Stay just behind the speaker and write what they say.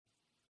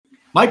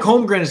Mike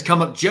Holmgren has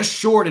come up just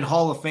short in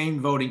Hall of Fame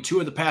voting 2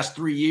 of the past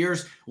 3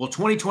 years. Will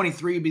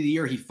 2023 be the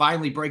year he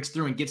finally breaks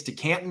through and gets to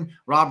Canton?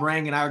 Rob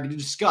Rang and I are going to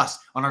discuss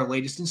on our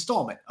latest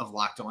installment of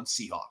Locked On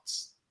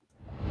Seahawks.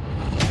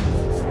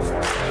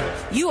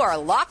 You are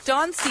Locked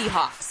On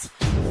Seahawks,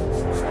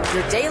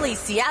 your daily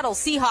Seattle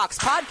Seahawks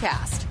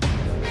podcast.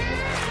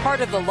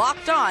 Part of the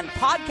Locked On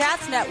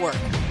Podcast Network,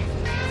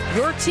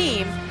 your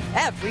team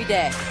every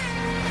day.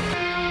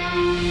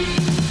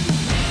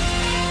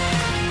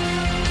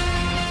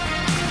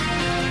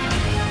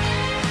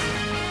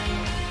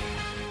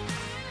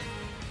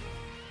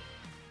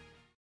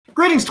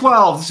 Greetings,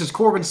 12. This is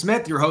Corbin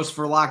Smith, your host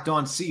for Locked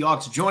On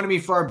Seahawks. Joining me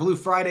for our Blue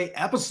Friday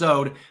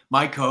episode,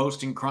 my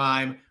co-host in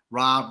crime,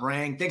 Rob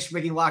Rang. Thanks for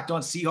making Locked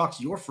On Seahawks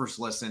your first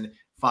listen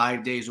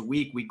 5 days a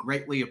week. We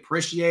greatly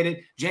appreciate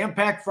it.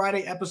 Jam-packed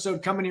Friday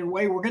episode coming your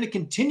way. We're going to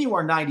continue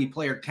our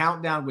 90-player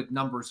countdown with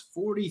numbers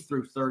 40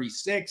 through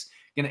 36.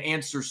 Going to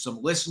answer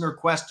some listener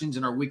questions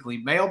in our weekly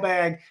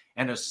mailbag.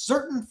 And a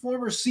certain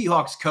former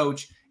Seahawks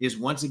coach is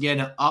once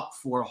again up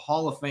for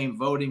Hall of Fame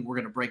voting. We're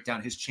going to break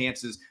down his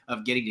chances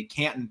of getting to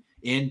Canton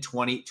in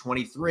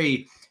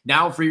 2023.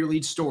 Now for your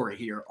lead story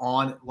here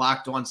on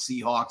Locked On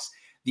Seahawks.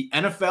 The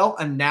NFL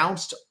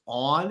announced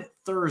on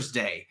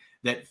Thursday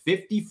that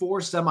 54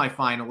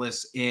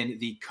 semifinalists in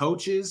the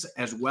coaches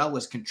as well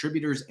as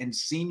contributors and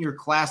senior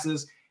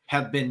classes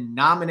have been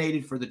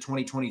nominated for the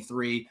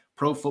 2023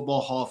 Pro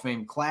Football Hall of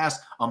Fame class.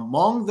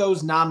 Among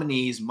those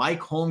nominees, Mike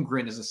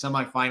Holmgren is a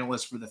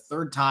semifinalist for the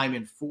third time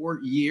in 4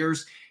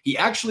 years. He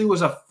actually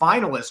was a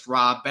finalist,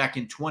 Rob, back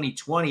in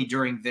 2020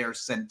 during their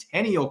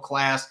centennial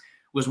class,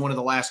 was one of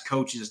the last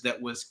coaches that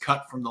was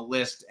cut from the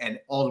list and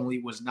ultimately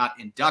was not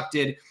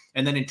inducted.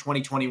 And then in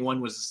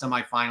 2021 was a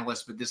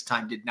semifinalist, but this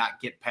time did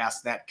not get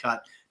past that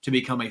cut to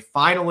become a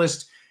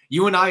finalist.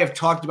 You and I have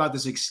talked about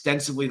this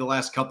extensively the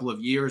last couple of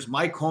years.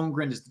 Mike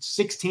Holmgren is the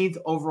 16th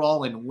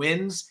overall in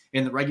wins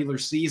in the regular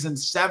season,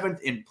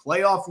 7th in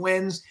playoff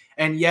wins,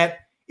 and yet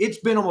it's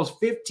been almost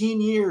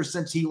 15 years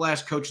since he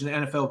last coached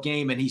an NFL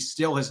game, and he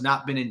still has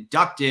not been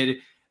inducted.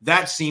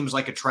 That seems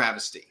like a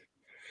travesty.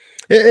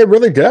 It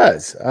really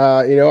does.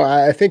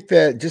 I think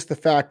that just the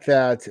fact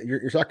that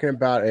you're talking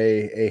about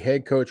a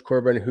head coach,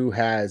 Corbin, who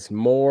has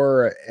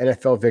more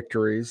NFL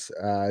victories,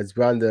 has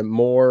gone to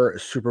more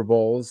Super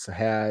Bowls,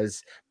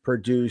 has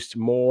produced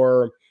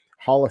more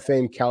Hall of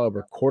Fame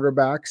caliber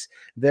quarterbacks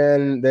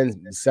than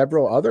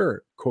several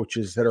other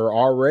coaches that are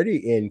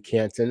already in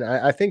Canton.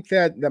 I think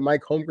that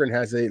Mike Holmgren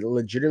has a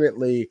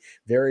legitimately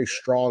very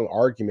strong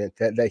argument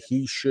that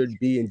he should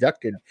be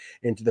inducted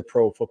into the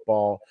Pro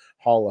Football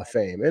Hall of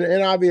Fame.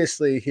 And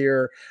obviously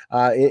here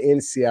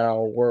in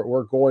Seattle,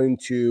 we're going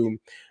to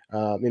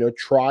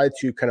try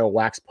to kind of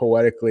wax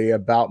poetically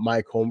about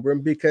Mike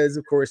Holmgren because,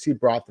 of course, he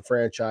brought the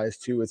franchise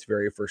to its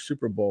very first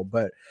Super Bowl.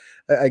 But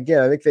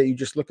again, I think that you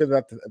just look at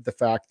the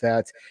fact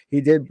that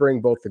he did bring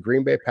both the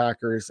Green Bay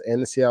Packers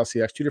and the Seattle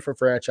Seahawks, two different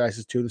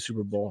franchises, to the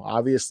Super Bowl.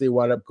 Obviously,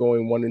 wound up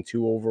going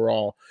 1-2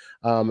 overall,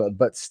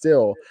 but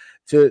still.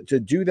 To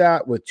do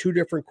that with two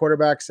different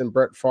quarterbacks in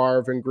Brett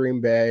Favre in Green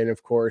Bay, and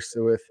of course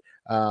with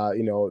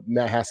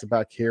Matt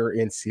Hasselbeck here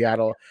in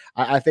Seattle,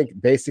 I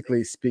think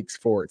basically speaks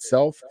for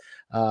itself.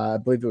 I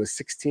believe it was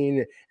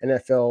 16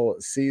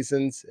 NFL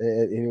seasons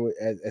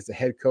as a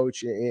head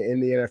coach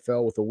in the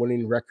NFL with a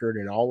winning record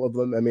in all of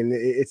them. I mean,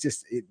 it's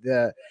just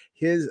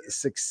his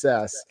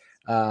success,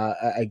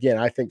 again,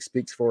 I think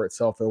speaks for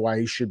itself and why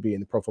he should be in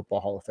the Pro Football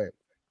Hall of Fame.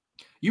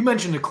 You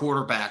mentioned the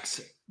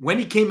quarterbacks. When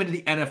he came into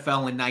the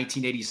NFL in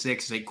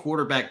 1986 as a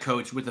quarterback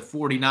coach with the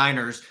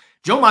 49ers,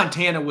 Joe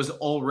Montana was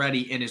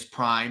already in his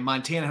prime.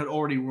 Montana had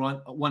already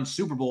won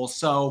Super Bowls.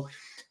 So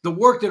the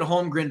work that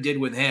Holmgren did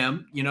with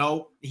him,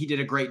 he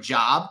did a great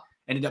job,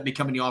 ended up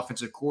becoming the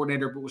offensive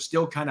coordinator, but was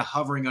still kind of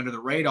hovering under the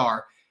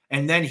radar.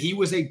 And then he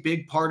was a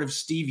big part of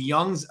Steve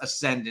Young's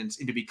ascendance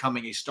into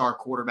becoming a star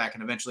quarterback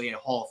and eventually a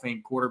Hall of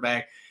Fame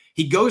quarterback.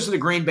 He goes to the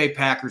Green Bay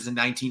Packers in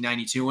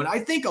 1992. And I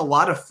think a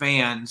lot of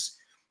fans,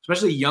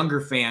 especially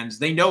younger fans,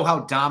 they know how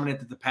dominant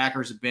that the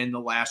Packers have been the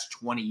last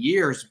 20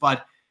 years,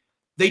 but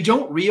they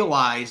don't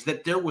realize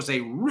that there was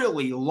a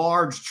really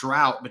large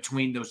drought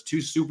between those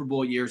two Super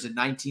Bowl years in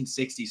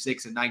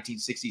 1966 and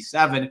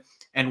 1967.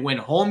 And when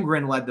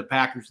Holmgren led the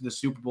Packers to the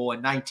Super Bowl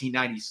in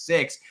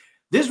 1996,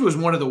 this was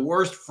one of the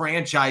worst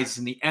franchises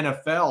in the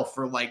NFL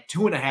for like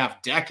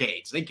 2.5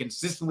 decades. They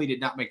consistently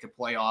did not make the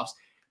playoffs.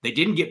 They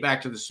didn't get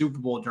back to the Super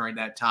Bowl during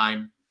that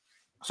time.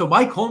 So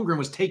Mike Holmgren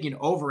was taking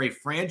over a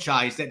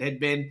franchise that had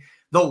been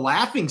the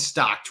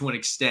laughingstock to an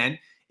extent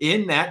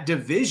in that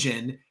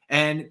division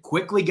and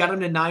quickly got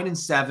them to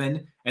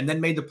 9-7 and then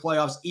made the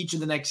playoffs each of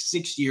the next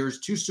 6 years,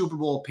 2 Super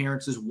Bowl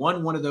appearances,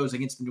 won one of those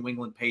against the New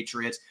England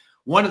Patriots,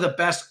 one of the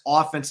best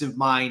offensive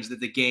minds that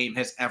the game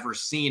has ever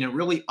seen, and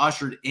really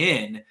ushered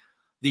in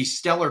the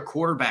stellar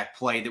quarterback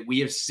play that we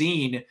have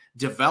seen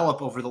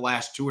develop over the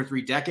last 2 or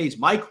 3 decades.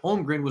 Mike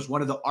Holmgren was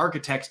one of the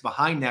architects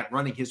behind that,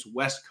 running his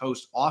West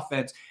Coast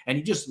offense. And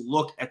you just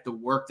look at the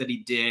work that he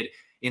did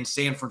in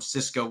San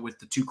Francisco with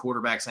the 2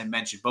 quarterbacks I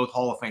mentioned, both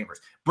Hall of Famers.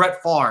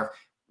 Brett Favre,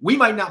 we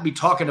might not be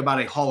talking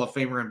about a Hall of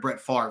Famer in Brett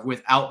Favre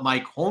without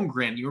Mike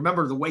Holmgren. You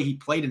remember the way he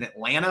played in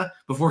Atlanta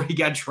before he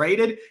got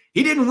traded?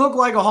 He didn't look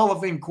like a Hall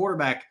of Fame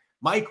quarterback.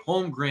 Mike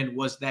Holmgren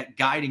was that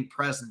guiding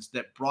presence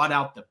that brought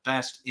out the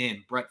best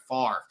in Brett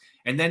Favre.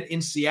 And then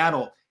in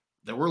Seattle,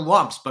 there were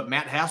lumps, but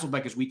Matt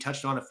Hasselbeck, as we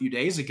touched on a few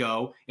days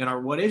ago in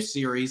our What If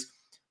series,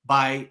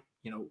 by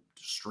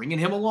stringing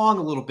him along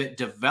a little bit,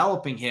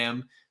 developing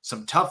him,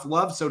 some tough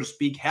love, so to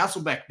speak,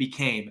 Hasselbeck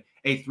became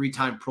a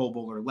 3-time Pro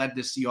Bowler, led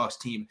the Seahawks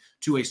team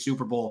to a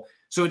Super Bowl.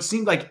 So it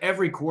seemed like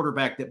every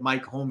quarterback that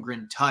Mike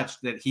Holmgren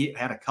touched that he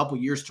had a couple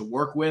years to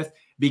work with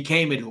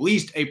became at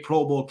least a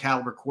Pro Bowl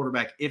caliber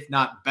quarterback, if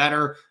not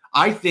better.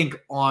 I think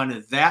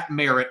on that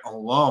merit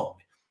alone,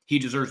 he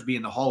deserves to be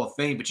in the Hall of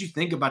Fame. But you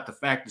think about the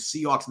fact the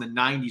Seahawks in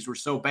the 90s were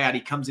so bad.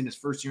 He comes in his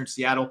first year in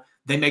Seattle.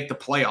 They make the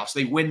playoffs.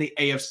 They win the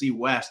AFC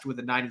West with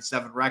a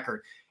 9-7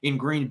 record. In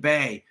Green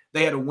Bay,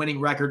 they had a winning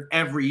record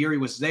every year he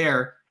was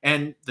there.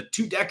 And the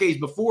 2 decades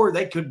before,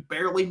 they could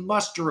barely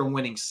muster a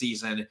winning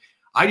season.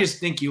 I just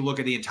think you look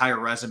at the entire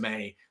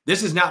resume.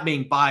 This is not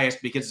being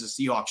biased because it's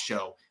a Seahawks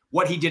show.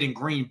 What he did in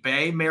Green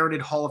Bay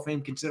merited Hall of Fame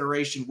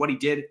consideration. What he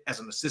did as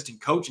an assistant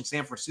coach in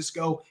San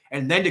Francisco,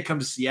 and then to come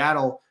to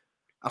Seattle,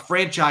 a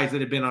franchise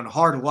that had been on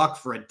hard luck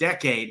for a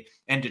decade,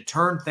 and to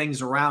turn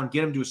things around,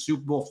 get him to a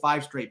Super Bowl,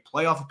 5 straight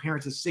playoff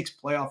appearances, 6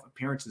 playoff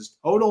appearances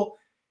total.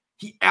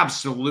 He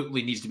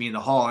absolutely needs to be in the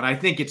Hall. And I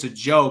think it's a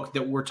joke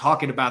that we're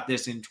talking about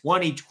this in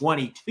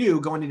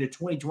 2022, going into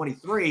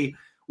 2023,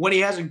 when he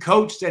hasn't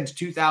coached since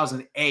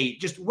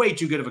 2008. Just way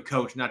too good of a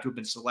coach not to have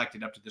been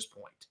selected up to this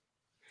point.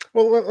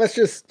 Well, let's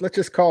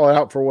just call it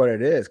out for what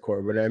it is,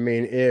 Corbin. I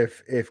mean,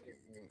 if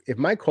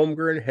Mike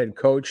Holmgren had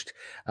coached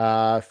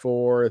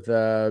for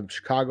the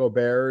Chicago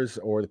Bears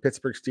or the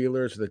Pittsburgh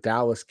Steelers or the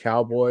Dallas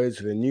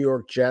Cowboys or the New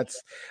York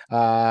Jets,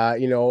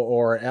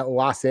 or at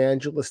Los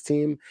Angeles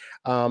team,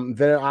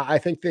 then I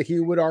think that he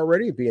would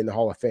already be in the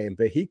Hall of Fame.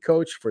 But he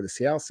coached for the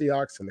Seattle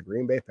Seahawks and the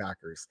Green Bay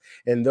Packers.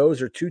 And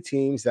those are 2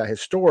 teams that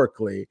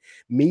historically,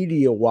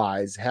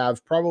 media-wise,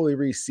 have probably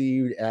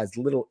received as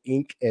little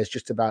ink as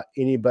just about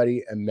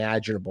anybody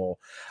imaginable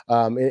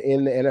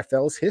in the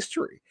NFL's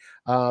history.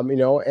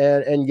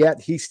 And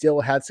yet he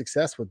still had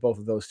success with both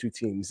of those 2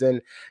 teams.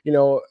 And,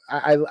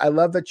 I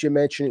love that you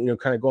mentioned,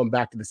 kind of going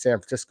back to the San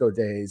Francisco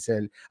days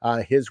and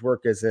his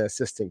work as an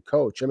assistant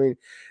coach. I mean,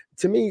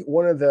 to me,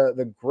 one of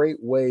the great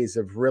ways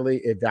of really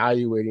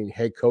evaluating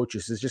head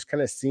coaches is just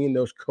kind of seeing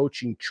those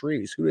coaching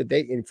trees. Who did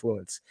they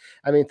influence?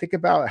 I mean, think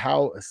about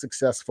how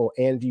successful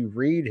Andy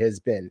Reid has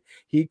been.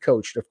 He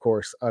coached, of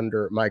course,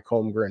 under Mike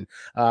Holmgren.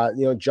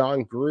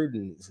 John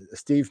Gruden,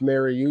 Steve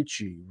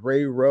Mariucci,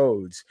 Ray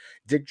Rhodes,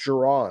 Dick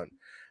Duron,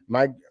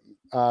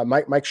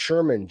 Mike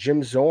Sherman,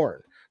 Jim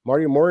Zorn,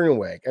 Marty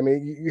Mornhinweg. I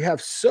mean, you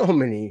have so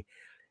many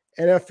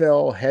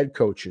NFL head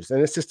coaches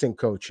and assistant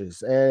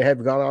coaches and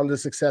have gone on to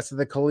success at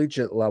the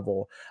collegiate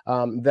level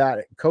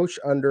that coached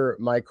under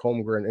Mike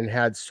Holmgren and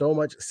had so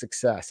much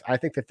success. I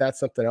think that that's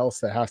something else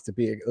that has to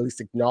be at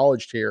least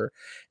acknowledged here.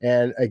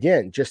 And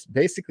again, just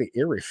basically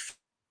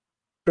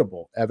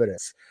irrefutable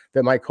evidence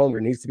that Mike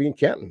Holmgren needs to be in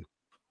Canton.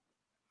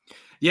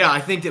 Yeah, I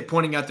think that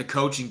pointing out the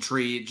coaching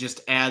tree just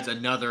adds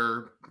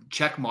another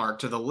check mark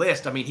to the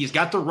list. I mean, he's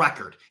got the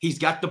record. He's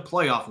got the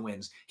playoff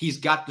wins. He's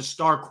got the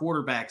star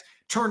quarterbacks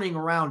turning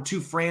around 2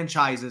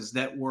 franchises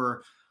that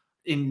were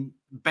in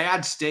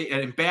bad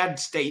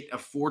state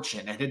of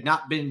fortune and had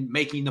not been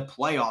making the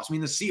playoffs. I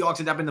mean, the Seahawks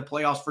had not been in the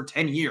playoffs for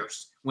 10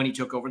 years when he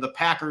took over. The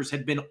Packers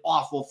had been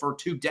awful for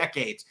 2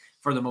 decades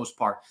for the most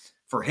part.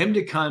 For him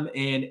to come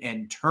in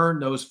and turn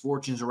those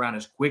fortunes around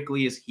as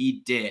quickly as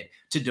he did,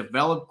 to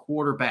develop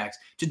quarterbacks,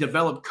 to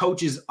develop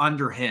coaches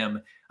under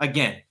him.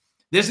 Again,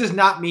 this is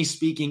not me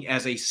speaking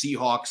as a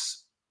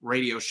Seahawks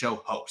radio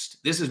show host.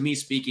 This is me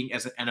speaking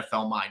as an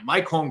NFL mind.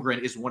 Mike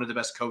Holmgren is one of the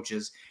best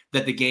coaches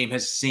that the game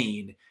has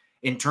seen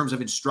in terms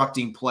of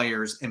instructing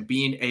players and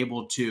being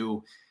able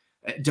to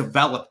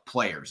develop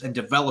players and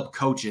develop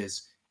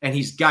coaches. And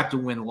he's got to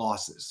win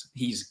losses.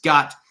 He's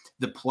got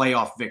the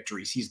playoff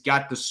victories. He's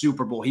got the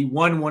Super Bowl. He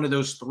won one of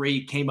those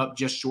 3, came up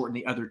just short in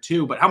the other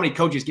 2. But how many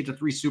coaches get to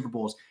 3 Super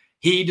Bowls?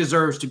 He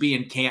deserves to be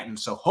in Canton.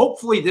 So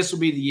hopefully this will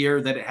be the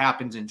year that it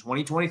happens in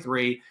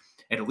 2023.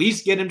 At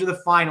least get him to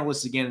the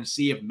finalists again and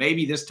see if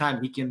maybe this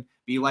time he can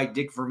be like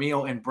Dick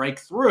Vermeil and break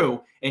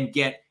through and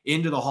get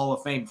into the Hall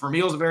of Fame.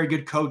 Vermeil's a very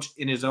good coach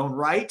in his own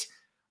right.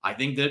 I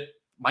think that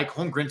Mike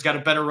Holmgren's got a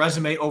better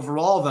resume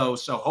overall, though.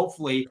 So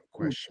hopefully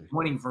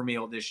winning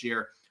Vermeil this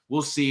year.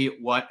 We'll see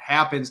what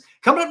happens.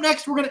 Coming up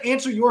next, we're going to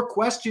answer your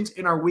questions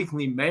in our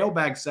weekly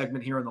mailbag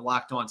segment here on the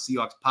Locked On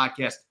Seahawks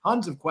podcast.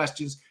 Tons of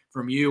questions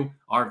from you,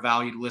 our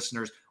valued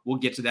listeners. We'll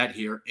get to that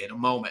here in a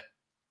moment.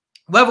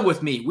 Level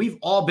with me. We've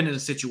all been in a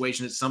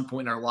situation at some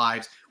point in our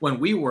lives when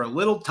we were a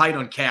little tight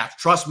on cash.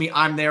 Trust me,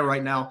 I'm there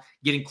right now,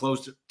 getting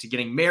close to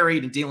getting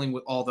married and dealing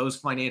with all those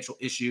financial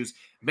issues.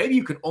 Maybe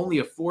you can only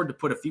afford to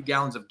put a few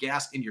gallons of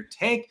gas in your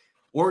tank,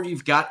 or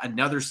you've got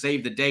another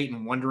save the date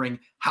and wondering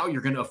how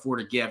you're going to afford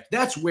a gift.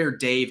 That's where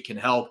Dave can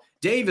help.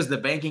 Dave is the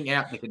banking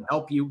app that can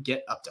help you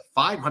get up to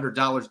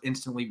 $500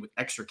 instantly with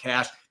extra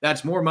cash.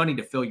 That's more money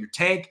to fill your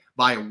tank,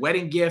 buy a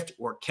wedding gift,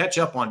 or catch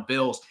up on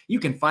bills. You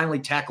can finally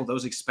tackle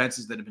those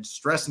expenses that have been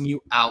stressing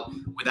you out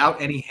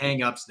without any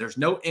hangups. There's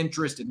no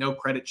interest and no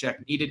credit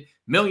check needed.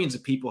 Millions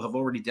of people have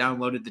already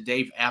downloaded the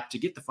Dave app to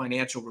get the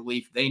financial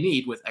relief they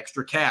need with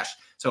extra cash.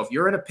 So if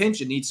you're in a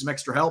pinch and need some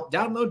extra help,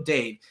 download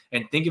Dave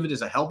and think of it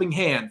as a helping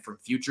hand from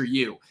future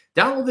you.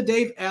 Download the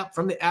Dave app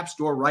from the App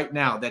Store right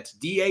now. That's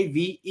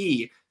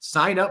DAVE.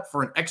 Sign up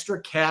for an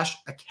extra cash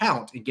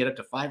account and get up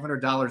to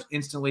 $500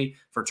 instantly.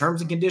 For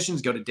terms and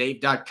conditions, go to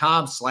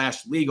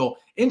dave.com/legal.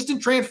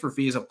 Instant transfer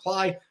fees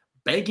apply.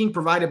 Banking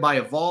provided by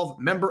Evolve,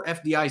 member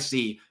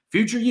FDIC.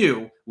 Future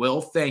you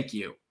will thank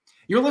you.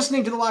 You're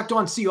listening to the Locked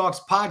On Seahawks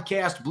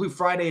podcast, Blue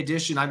Friday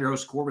edition. I'm your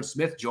host, Corbin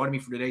Smith. Joining me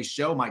for today's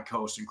show, my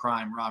co-host in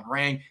crime, Rob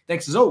Rang.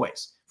 Thanks as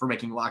always for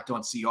making Locked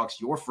On Seahawks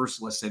your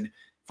first listen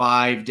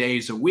 5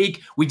 days a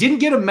week. We didn't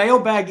get a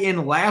mailbag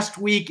in last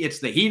week. It's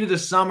the heat of the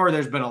summer.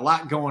 There's been a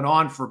lot going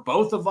on for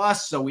both of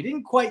us, so we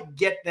didn't quite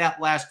get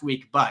that last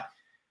week, but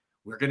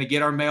we're going to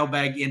get our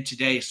mailbag in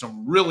today.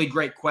 Some really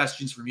great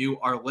questions from you,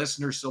 our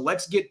listeners. So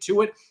let's get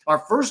to it. Our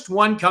first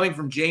one coming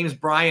from James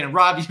Bryan. And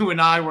Rob, you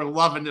and I were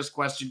loving this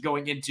question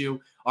going into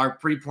our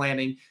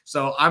pre-planning.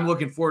 So I'm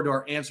looking forward to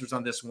our answers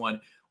on this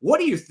one. What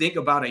do you think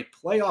about a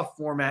playoff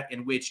format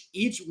in which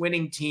each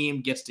winning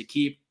team gets to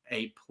keep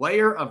a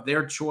player of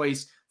their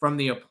choice from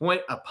the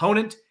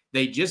opponent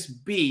they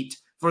just beat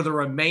for the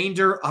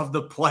remainder of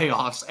the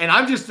playoffs? And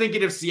I'm just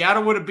thinking, if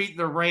Seattle would have beaten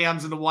the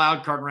Rams in the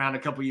wild card round a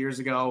couple years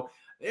ago,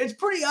 it's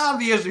pretty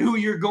obvious who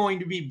you're going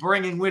to be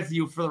bringing with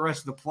you for the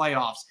rest of the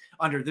playoffs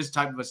under this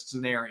type of a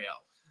scenario.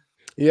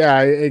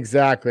 Yeah,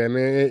 exactly. I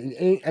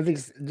mean, I think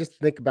just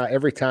think about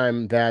every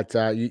time that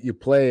you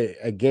play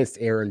against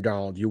Aaron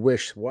Donald, you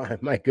wish, well,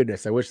 my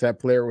goodness, I wish that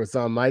player was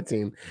on my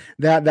team.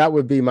 That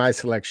would be my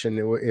selection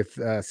if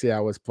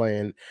Seattle was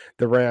playing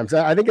the Rams.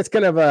 I think it's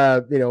kind of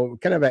a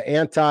kind of an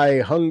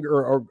anti-hunger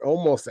or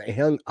almost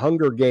a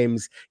Hunger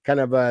Games kind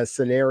of a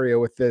scenario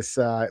with this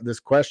this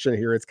question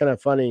here. It's kind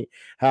of funny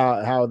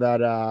how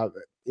that.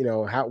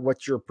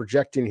 What you're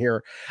projecting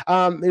here.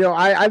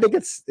 I think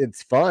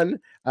it's fun.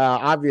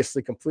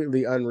 Obviously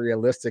completely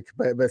unrealistic,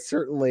 but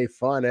certainly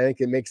fun. I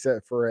think it makes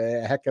it for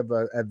a heck of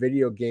a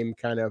video game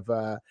kind of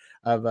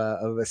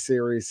a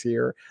series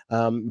here.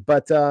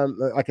 But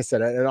like I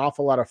said, an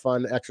awful lot of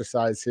fun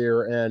exercise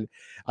here. And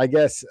I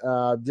guess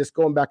just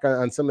going back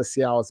on some of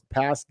Seattle's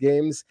past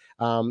games,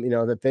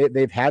 that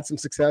they've had some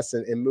success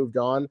and moved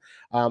on.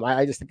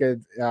 I just think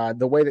of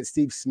the way that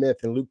Steve Smith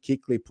and Luke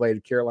Kuechly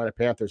played Carolina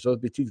Panthers. Those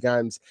would be two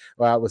times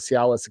with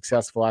Seattle was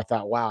successful. I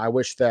thought, wow, I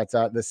wish that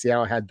the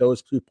Seattle had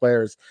those two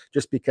players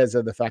just because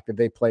of the fact that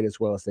they played as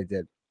well as they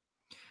did.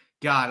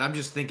 God, I'm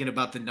just thinking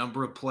about the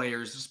number of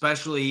players,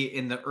 especially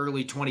in the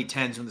early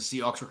 2010s when the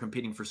Seahawks were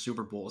competing for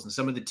Super Bowls and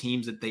some of the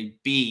teams that they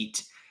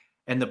beat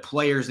and the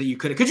players that you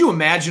could you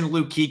imagine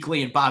Luke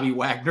Kuechly and Bobby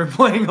Wagner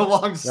playing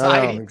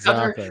alongside each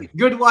other?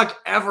 Good luck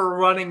ever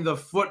running the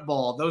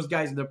football. Those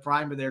guys in the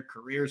prime of their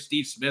career.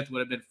 Steve Smith would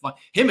have been fun.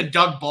 Him and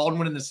Doug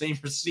Baldwin in the same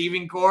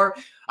receiving core.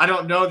 I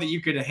don't know that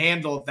you could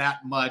handle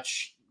that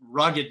much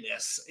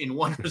ruggedness in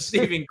one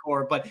receiving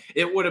core, but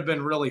it would have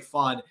been really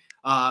fun.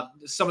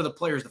 Some of the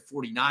players the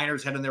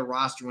 49ers had on their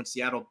roster when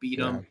Seattle beat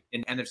them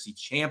in NFC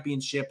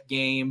Championship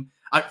game.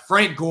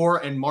 Frank Gore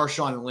and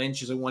Marshawn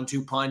Lynch is a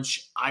 1-2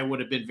 punch. I would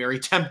have been very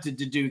tempted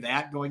to do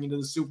that going into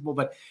the Super Bowl.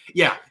 But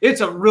yeah, it's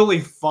a really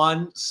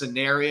fun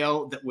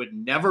scenario that would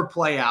never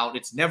play out.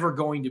 It's never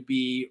going to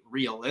be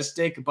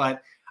realistic,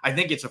 but I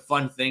think it's a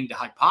fun thing to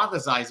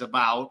hypothesize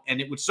about,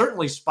 and it would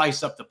certainly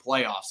spice up the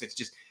playoffs. It's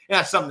just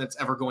not something that's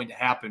ever going to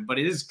happen, but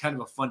it is kind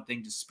of a fun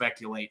thing to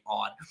speculate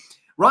on.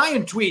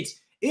 Ryan tweets,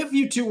 if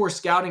you two were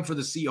scouting for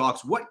the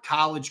Seahawks, what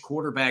college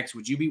quarterbacks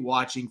would you be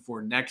watching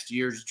for next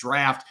year's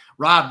draft?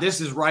 Rob,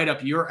 this is right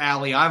up your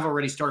alley. I've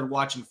already started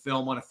watching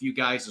film on a few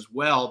guys as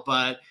well,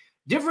 but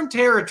different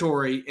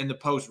territory in the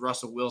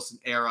post-Russell Wilson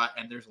era,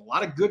 and there's a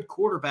lot of good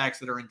quarterbacks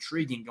that are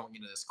intriguing going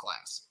into this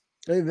class.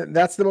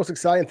 That's the most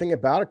exciting thing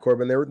about it,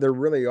 Corbin. There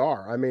really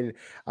are. I mean,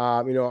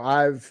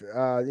 I've,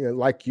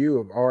 like you,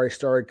 have already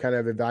started kind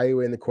of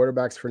evaluating the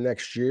quarterbacks for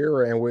next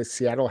year. And with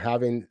Seattle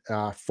having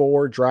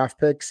 4 draft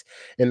picks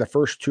in the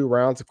first 2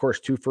 rounds, of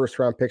course, 2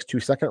 first-round picks, 2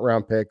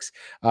 second-round picks,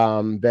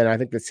 then I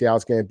think that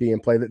Seattle's going to be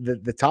in play.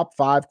 The top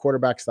 5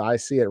 quarterbacks that I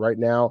see it right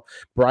now: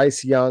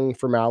 Bryce Young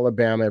from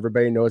Alabama.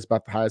 Everybody knows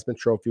about the Heisman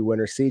Trophy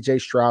winner. C.J.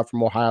 Stroud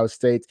from Ohio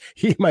State.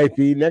 He might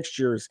be next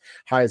year's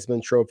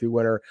Heisman Trophy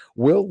winner.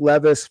 Will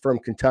Levis from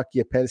Kentucky,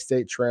 a Penn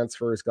State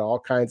transfer, has got all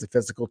kinds of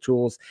physical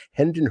tools.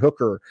 Hendon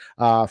Hooker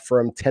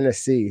from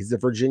Tennessee, he's a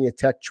Virginia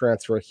Tech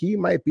transfer. He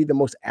might be the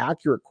most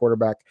accurate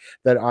quarterback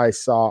that I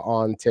saw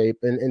on tape.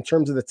 And in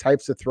terms of the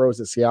types of throws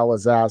that Seattle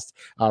has asked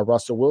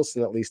Russell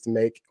Wilson at least to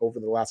make over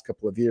the last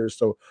couple of years.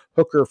 So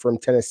Hooker from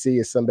Tennessee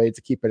is somebody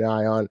to keep an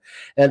eye on.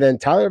 And then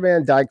Tyler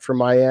Van Dyke from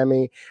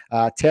Miami,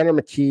 Tanner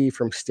McKee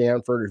from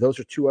Stanford. Those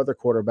are 2 other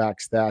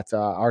quarterbacks that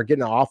are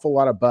getting an awful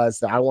lot of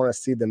buzz that I want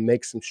to see them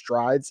make some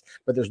strides,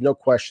 but there's no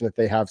question that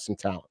they have some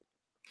talent.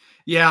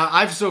 Yeah,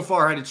 I've so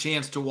far had a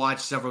chance to watch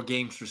several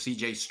games for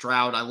CJ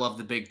Stroud. I love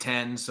the Big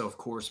Ten, so of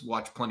course,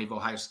 watch plenty of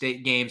Ohio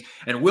State games.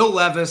 And Will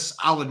Levis,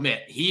 I'll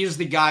admit, he is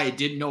the guy I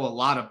didn't know a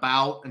lot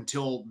about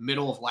until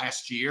middle of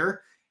last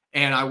year.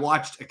 And I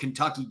watched a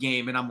Kentucky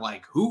game and I'm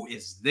like, who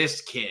is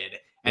this kid?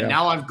 And Yeah.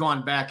 now I've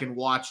gone back and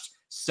watched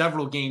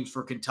several games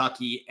for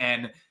Kentucky.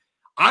 And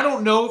I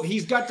don't know if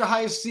he's got the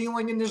highest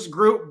ceiling in this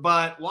group,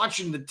 but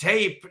watching the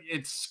tape,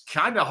 it's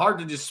kind of hard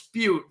to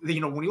dispute.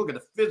 You know, when you look at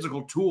the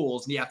physical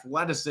tools and the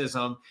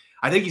athleticism,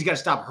 I think he's got to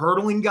stop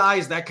hurdling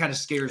guys. That kind of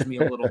scares me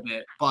a little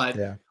bit. But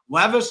Yeah.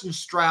 Levis and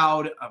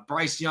Stroud,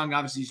 Bryce Young,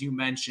 obviously, as you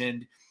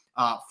mentioned,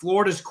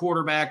 Florida's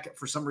quarterback,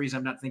 for some reason,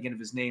 I'm not thinking of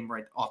his name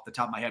right off the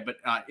top of my head, but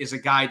is a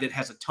guy that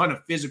has a ton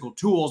of physical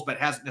tools, but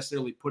hasn't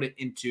necessarily put it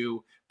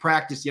into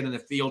practice yet in the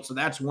field. So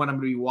that's one I'm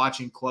going to be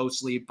watching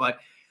closely. But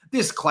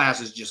this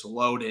class is just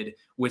loaded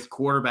with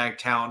quarterback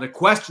talent. The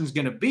question's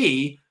going to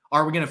be,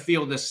 are we going to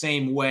feel the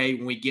same way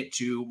when we get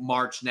to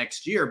March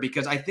next year?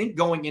 Because I think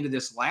going into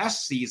this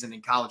last season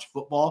in college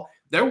football,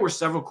 there were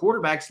several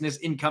quarterbacks in this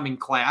incoming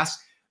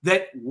class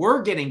that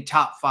were getting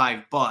top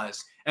 5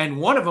 buzz. And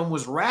one of them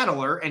was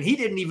Rattler, and he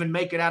didn't even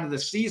make it out of the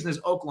season as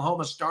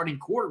Oklahoma's starting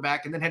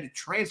quarterback and then had to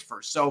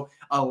transfer. So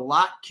a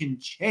lot can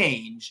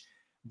change.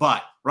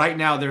 But right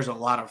now, there's a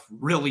lot of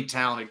really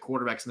talented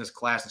quarterbacks in this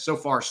class. And so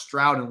far,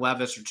 Stroud and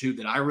Levis are two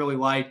that I really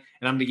like.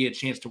 And I'm going to get a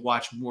chance to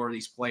watch more of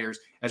these players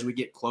as we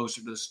get closer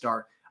to the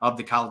start of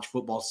the college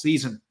football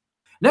season.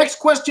 Next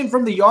question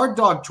from the Yard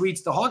Dog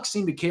tweets, the Hawks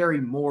seem to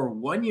carry more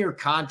one-year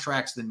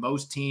contracts than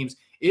most teams.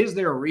 Is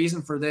there a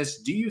reason for this?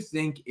 Do you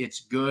think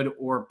it's good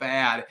or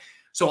bad?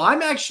 So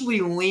I'm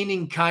actually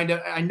leaning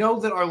I know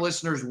that our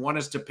listeners want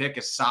us to pick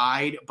a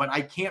side, but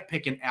I can't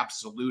pick an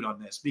absolute on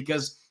this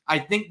because I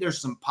think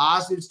there's some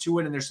positives to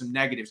it and there's some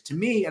negatives. To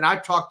me, and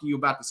I've talked to you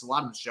about this a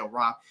lot on the show,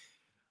 Rob,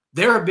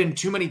 there have been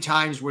too many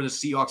times where the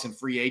Seahawks in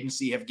free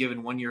agency have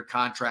given one-year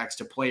contracts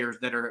to players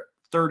that are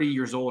 30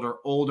 years old or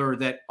older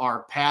that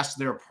are past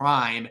their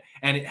prime,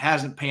 and it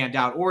hasn't panned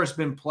out. Or it's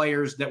been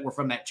players that were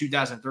from that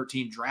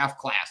 2013 draft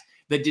class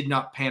that did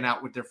not pan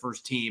out with their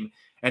first team,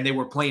 and they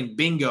were playing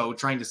bingo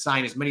trying to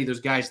sign as many of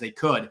those guys they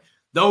could.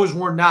 Those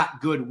were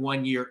not good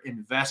one-year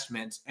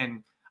investments,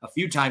 and a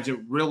few times it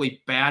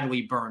really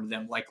badly burned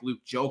them, like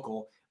Luke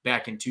Jokel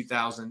back in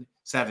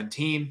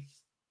 2017,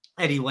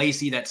 Eddie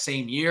Lacy that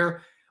same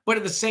year. But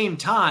at the same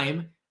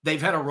time,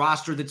 they've had a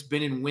roster that's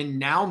been in win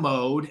now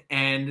mode,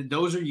 and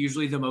those are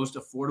usually the most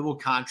affordable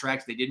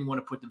contracts. They didn't want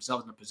to put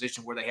themselves in a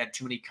position where they had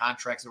too many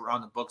contracts that were on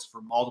the books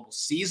for multiple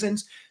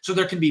seasons. So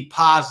there can be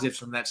positives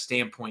from that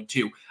standpoint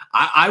too.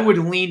 I would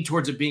lean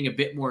towards it being a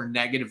bit more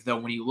negative, though,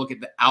 when you look at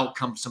the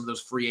outcome of some of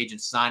those free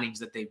agent signings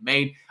that they've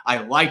made. I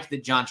liked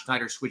that John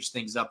Schneider switched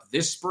things up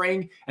this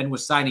spring and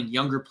was signing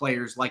younger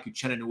players like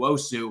Uchenna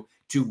Nwosu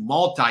to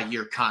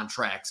multi-year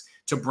contracts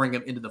to bring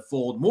them into the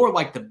fold, more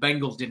like the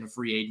Bengals did in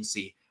free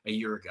agency a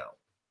year ago.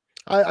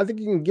 I think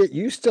you can get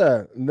used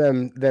to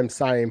them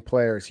signing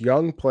players,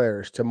 young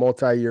players, to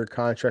multi-year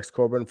contracts,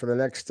 Corbin, for the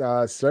next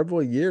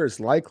several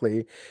years,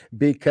 likely,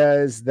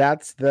 because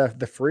that's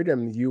the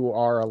freedom you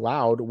are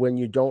allowed when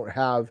you don't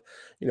have,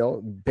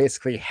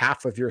 basically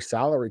half of your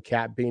salary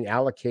cap being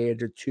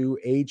allocated to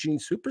aging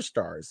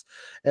superstars.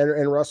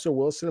 And Russell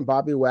Wilson and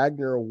Bobby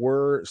Wagner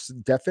were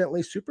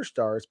definitely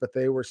superstars, but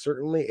they were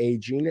certainly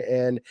aging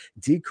and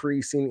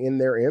decreasing in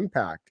their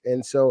impact.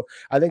 And so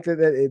I think that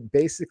it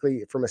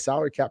basically, from a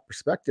salary cap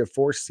perspective,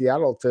 forced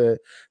Seattle to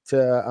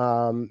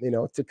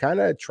kind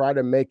of try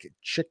to make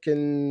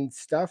chicken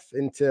stuff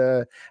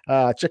into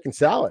chicken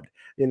salad,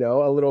 a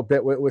little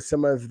bit with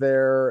some of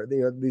their,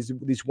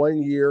 these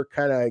 1 year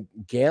kind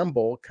of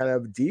gamble kind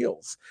of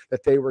deals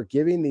that they were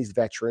giving these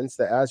veterans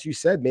that, as you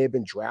said, may have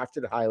been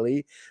drafted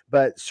highly,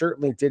 but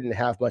certainly didn't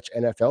have much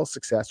NFL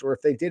success. Or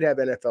if they did have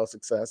NFL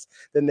success,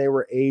 then they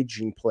were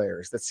aging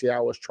players that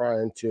Seattle was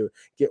trying to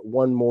get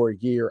one more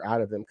year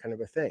out of them, kind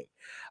of a thing.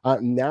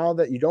 Now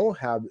that you don't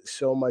have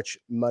so much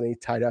money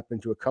tied up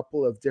into a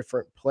couple of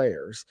different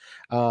players,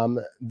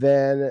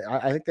 then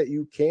I think that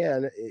you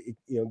can,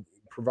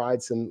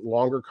 provide some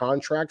longer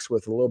contracts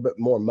with a little bit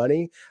more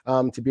money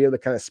to be able to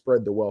kind of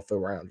spread the wealth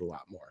around a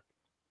lot more.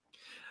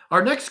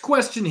 Our next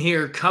question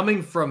here,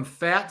 coming from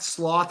Fat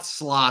Sloth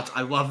Slot.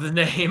 I love the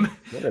name.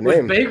 What a name.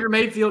 With Baker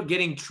Mayfield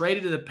getting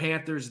traded to the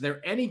Panthers, is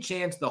there any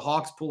chance the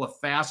Hawks pull a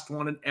fast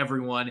one on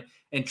everyone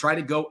and try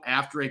to go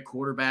after a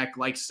quarterback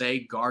like, say,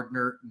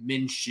 Gardner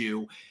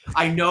Minshew?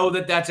 I know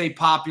that that's a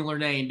popular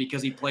name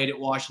because he played at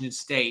Washington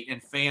State,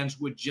 and fans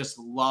would just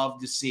love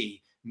to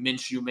see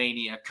Minshew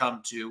Mania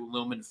come to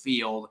Lumen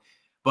Field.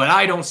 But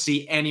I don't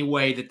see any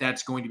way that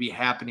that's going to be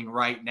happening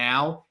right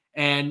now.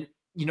 And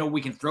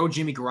we can throw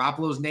Jimmy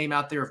Garoppolo's name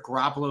out there. If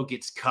Garoppolo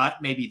gets cut,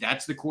 maybe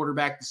that's the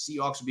quarterback the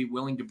Seahawks would be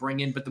willing to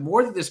bring in. But the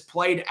more that this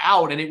played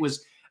out, and it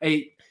was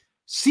a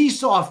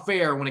seesaw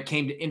affair when it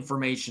came to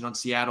information on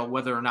Seattle,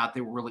 whether or not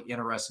they were really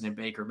interested in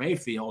Baker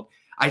Mayfield,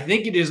 I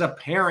think it is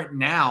apparent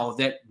now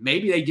that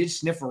maybe they did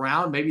sniff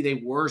around. Maybe they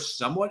were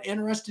somewhat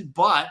interested,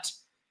 but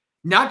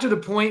Not to the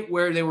point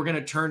where they were going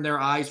to turn their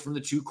eyes from the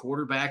two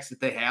quarterbacks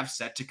that they have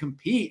set to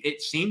compete. It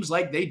seems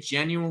like they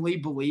genuinely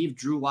believe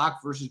Drew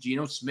Lock versus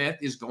Geno Smith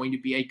is going to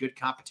be a good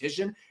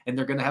competition, and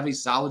they're going to have a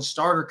solid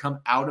starter come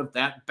out of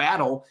that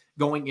battle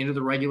going into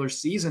the regular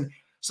season.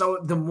 So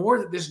the more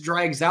that this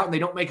drags out and they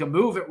don't make a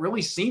move, it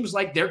really seems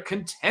like they're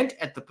content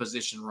at the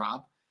position,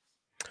 Rob.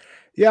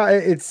 Yeah,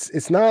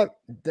 it's not,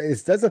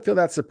 it doesn't feel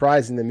that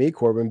surprising to me,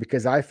 Corbin,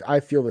 because I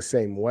feel the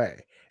same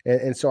way.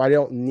 And so I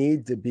don't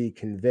need to be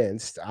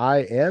convinced. I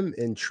am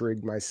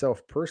intrigued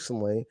myself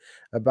personally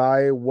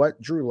by what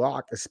Drew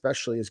Lock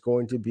especially is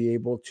going to be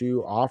able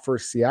to offer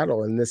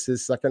Seattle. And this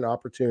is second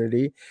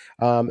opportunity.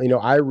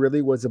 I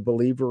really was a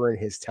believer in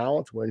his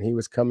talent when he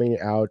was coming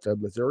out of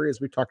Missouri, as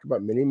we talked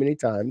about many, many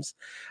times.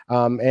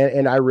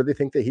 And I really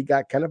think that he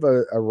got kind of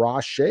a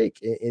raw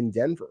shake in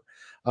Denver.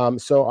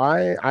 So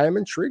I am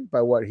intrigued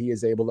by what he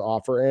is able to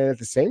offer, and at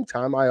the same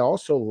time, I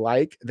also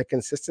like the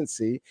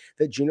consistency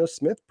that Geno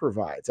Smith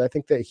provides. I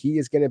think that he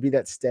is going to be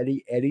that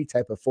steady Eddie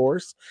type of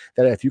force.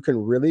 That if you can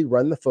really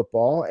run the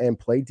football and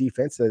play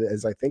defense,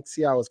 as I think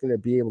Seattle is going to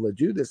be able to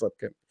do this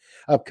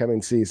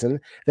upcoming season,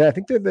 then I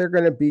think that they're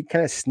going to be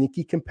kind of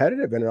sneaky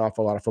competitive in an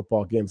awful lot of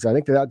football games. I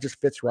think that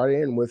just fits right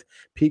in with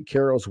Pete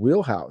Carroll's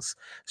wheelhouse.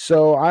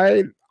 So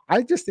I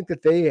just think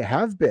that they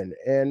have been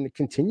and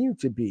continue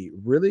to be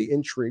really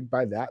intrigued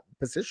by that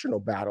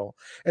positional battle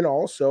and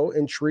also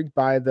intrigued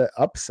by the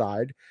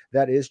upside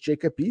that is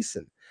Jacob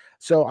Eason.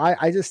 So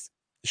I just,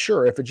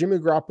 sure, if a Jimmy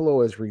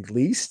Garoppolo is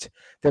released,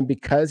 then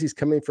because he's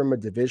coming from a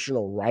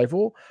divisional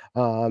rival,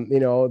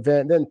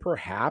 then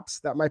perhaps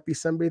that might be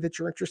somebody that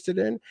you're interested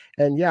in.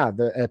 And yeah,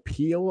 the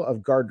appeal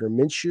of Gardner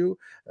Minshew,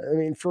 I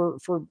mean, for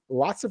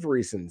lots of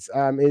reasons,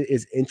 it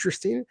is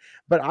interesting,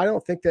 but I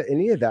don't think that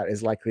any of that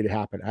is likely to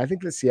happen. I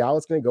think that Seattle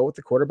is going to go with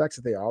the quarterbacks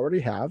that they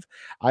already have.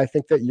 I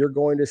think that you're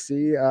going to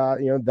see,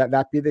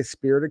 that be the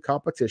spirited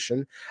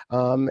competition.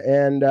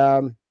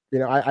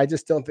 I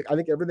just don't think. I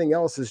think everything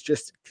else is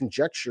just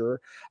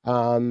conjecture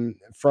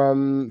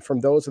from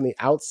those on the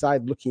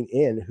outside looking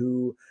in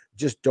who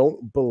just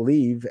don't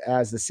believe,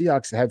 as the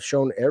Seahawks have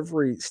shown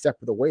every step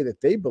of the way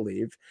that they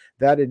believe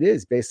that it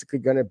is basically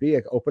going to be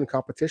an open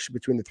competition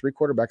between the three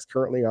quarterbacks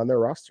currently on their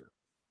roster.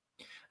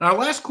 Our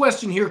last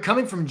question here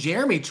coming from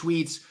Jeremy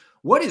tweets,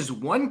 what is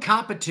one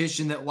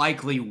competition that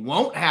likely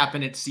won't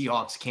happen at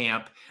Seahawks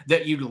camp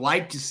that you'd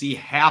like to see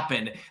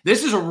happen?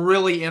 This is a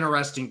really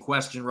interesting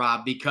question,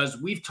 Rob, because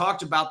we've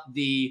talked about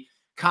the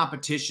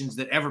competitions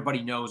that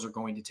everybody knows are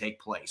going to take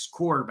place.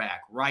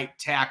 Quarterback, right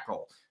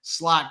tackle,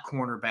 slot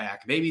cornerback,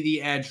 maybe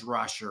the edge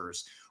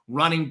rushers,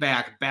 running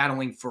back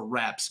battling for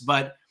reps.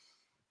 But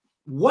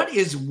what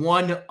is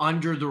one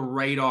under the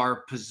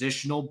radar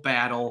positional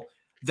battle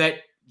that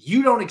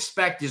you don't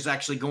expect is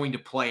actually going to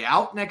play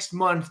out next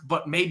month,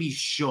 but maybe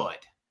should?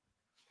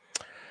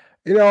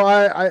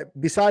 I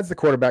besides the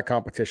quarterback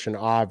competition,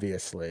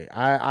 obviously,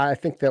 I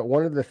think that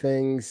one of the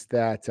things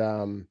that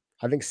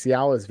I think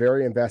Seattle is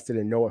very invested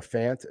in Noah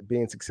Fant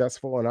being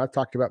successful, and I've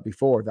talked about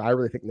before that I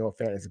really think Noah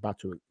Fant is about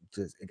to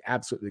just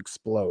absolutely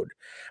explode.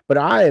 But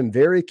I am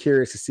very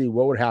curious to see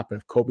what would happen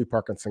if Kobe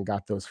Parkinson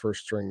got those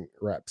first string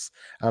reps.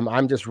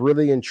 I'm just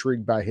really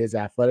intrigued by his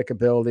athletic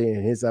ability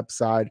and his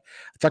upside.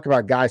 I talk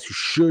about guys who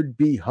should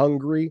be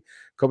hungry.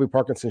 Kobe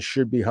Parkinson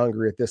should be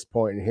hungry at this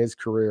point in his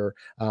career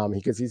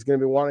because he's going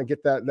to be wanting to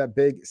get that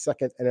big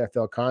second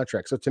NFL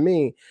contract. So to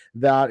me,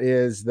 that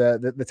is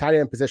the tight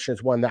end position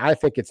is one that I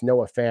think it's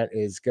Noah Fant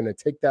is going to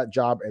take that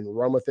job and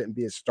run with it and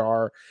be a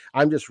star.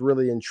 I'm just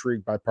really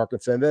intrigued by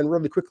Parkinson. And then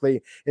really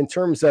quickly, in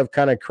terms of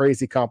kind of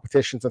crazy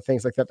competitions and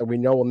things like that we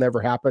know will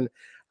never happen,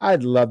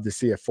 I'd love to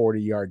see a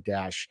 40-yard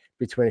dash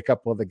between a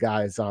couple of the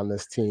guys on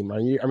this team. Are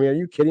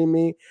you kidding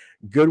me?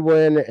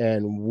 Goodwin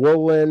and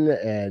Woolen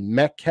and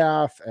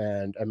Metcalf,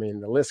 and I mean,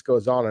 the list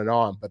goes on and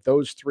on, but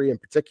those three in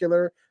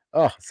particular,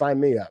 sign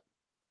me up.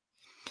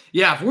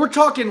 Yeah, if we're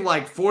talking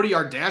like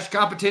 40-yard dash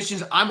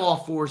competitions, I'm all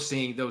for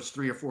seeing those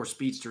 3 or 4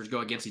 speedsters go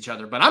against each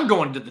other, but I'm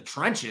going to the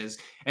trenches,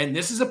 and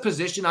this is a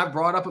position I've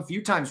brought up a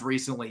few times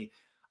recently.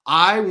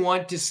 I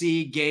want to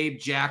see Gabe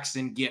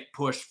Jackson get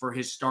pushed for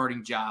his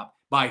starting job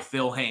by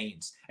Phil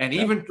Haynes, and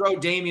even throw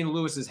Damian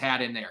Lewis's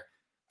hat in there.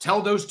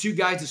 Tell those two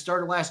guys that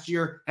started last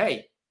year,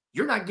 hey,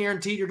 you're not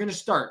guaranteed you're going to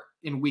start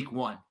in week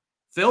 1.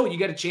 Phil, you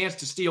get a chance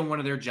to steal one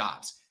of their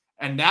jobs.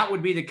 And that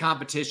would be the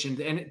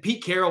competition. And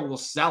Pete Carroll will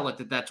sell it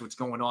that that's what's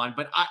going on.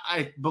 But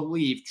I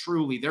believe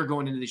truly they're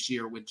going into this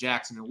year with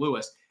Jackson and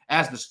Lewis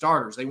as the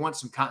starters. They want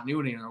some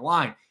continuity in their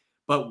line.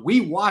 But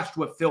we watched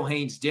what Phil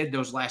Haynes did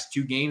those last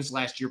 2 games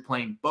last year,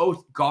 playing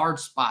both guard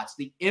spots,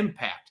 the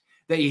impact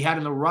that he had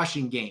in the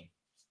rushing game,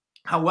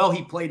 how well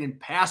he played in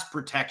pass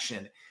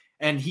protection.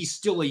 And he's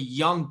still a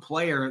young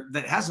player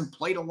that hasn't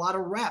played a lot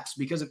of reps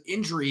because of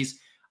injuries.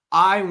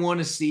 I want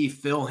to see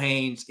Phil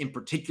Haynes in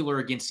particular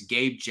against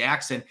Gabe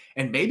Jackson.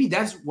 And maybe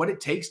that's what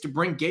it takes to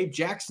bring Gabe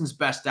Jackson's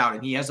best out.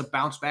 And he has a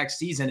bounce back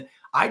season.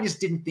 I just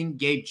didn't think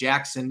Gabe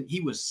Jackson,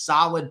 he was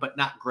solid, but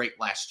not great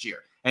last year.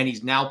 And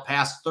he's now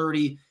past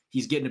 30.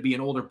 He's getting to be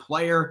an older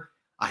player.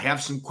 I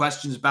have some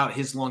questions about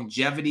his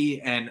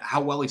longevity and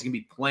how well he's going to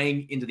be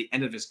playing into the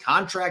end of his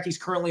contract he's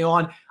currently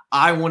on.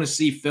 I want to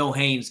see Phil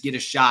Haynes get a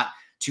shot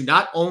to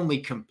not only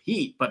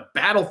compete, but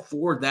battle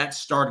for that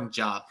starting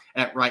job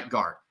at right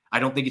guard. I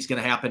don't think it's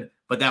going to happen,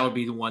 but that would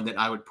be the one that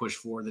I would push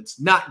for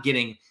that's not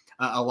getting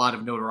a lot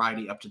of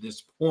notoriety up to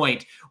this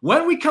point.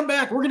 When we come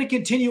back, we're going to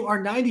continue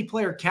our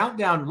 90-player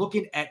countdown,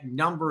 looking at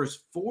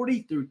numbers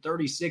 40 through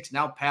 36,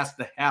 now past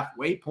the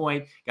halfway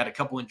point. Got a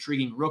couple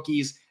intriguing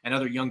rookies and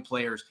other young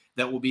players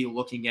that we'll be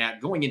looking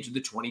at going into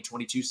the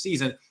 2022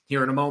 season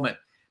here in a moment.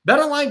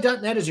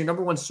 BetOnline.net is your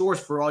number one source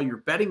for all your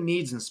betting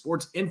needs and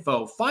sports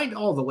info. Find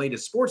all the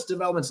latest sports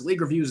developments,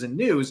 league reviews, and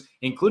news,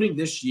 including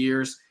this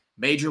year's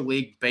Major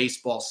League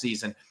Baseball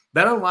season.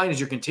 BetOnline is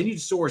your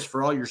continued source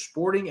for all your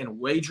sporting and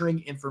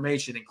wagering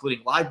information,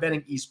 including live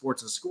betting,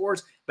 esports, and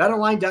scores.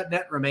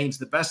 BetOnline.net remains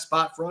the best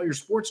spot for all your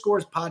sports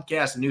scores,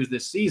 podcasts, and news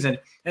this season.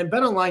 And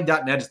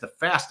BetOnline.net is the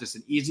fastest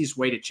and easiest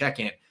way to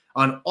check in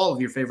on all of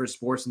your favorite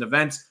sports and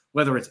events,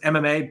 whether it's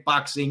MMA,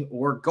 boxing,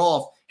 or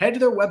golf. Head to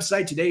their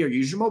website today or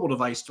use your mobile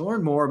device to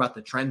learn more about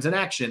the trends in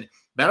action.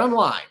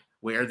 BetOnline,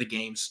 where the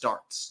game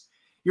starts.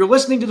 You're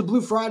listening to the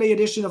Blue Friday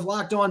edition of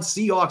Locked On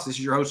Seahawks. This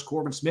is your host,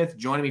 Corbin Smith.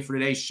 Joining me for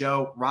today's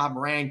show, Rob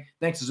Marang.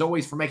 Thanks, as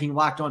always, for making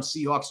Locked On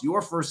Seahawks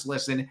your first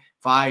listen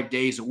 5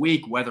 days a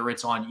week, whether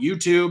it's on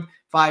YouTube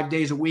 5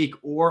 days a week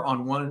or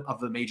on one of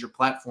the major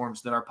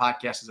platforms that our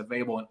podcast is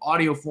available in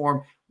audio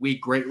form. We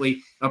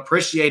greatly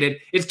appreciate it.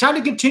 It's time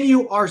to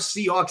continue our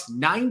Seahawks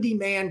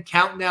 90-man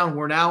countdown.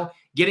 We're now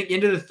getting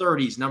into the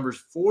 30s, numbers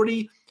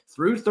 40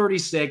 through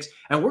 36.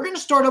 And we're going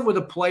to start off with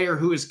a player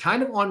who is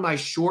kind of on my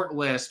short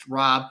list,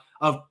 Rob,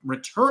 of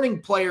returning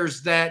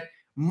players that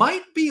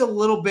might be a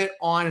little bit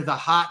on the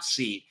hot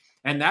seat.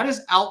 And that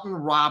is Alton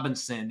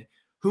Robinson,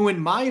 who, in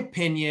my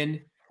opinion,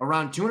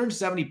 around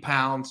 270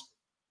 pounds,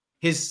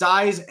 his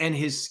size and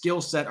his skill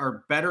set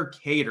are better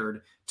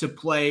catered to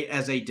play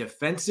as a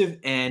defensive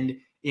end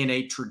in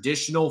a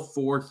traditional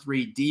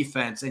 4-3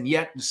 defense. And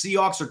yet the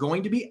Seahawks are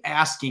going to be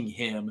asking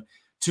him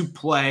to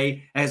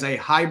play as a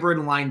hybrid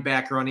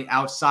linebacker on the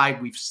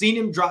outside. We've seen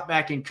him drop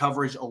back in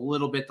coverage a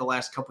little bit the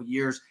last couple of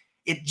years.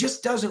 It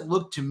just doesn't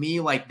look to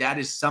me like that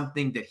is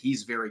something that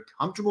he's very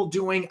comfortable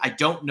doing. I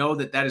don't know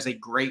that that is a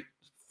great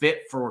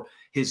fit for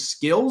his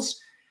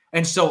skills.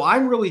 And so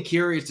I'm really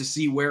curious to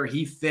see where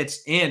he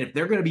fits in. If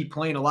they're going to be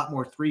playing a lot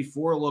more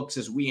 3-4 looks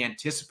as we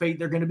anticipate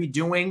they're going to be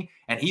doing,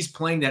 and he's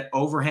playing that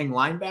overhang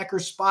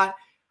linebacker spot,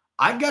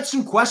 I've got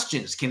some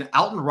questions. Can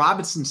Alton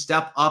Robinson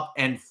step up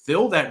and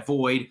fill that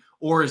void,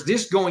 or is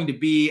this going to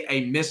be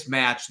a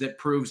mismatch that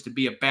proves to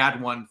be a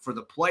bad one for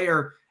the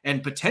player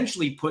and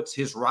potentially puts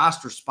his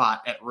roster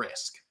spot at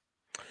risk?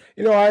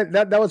 You know,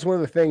 that was one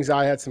of the things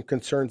I had some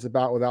concerns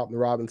about with Alton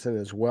Robinson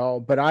as well.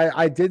 But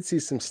I did see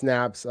some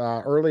snaps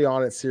early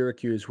on at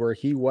Syracuse where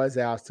he was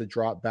asked to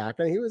drop back,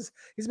 and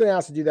he's been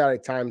asked to do that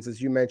at times,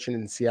 as you mentioned,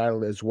 in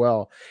Seattle as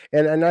well.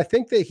 And I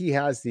think that he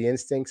has the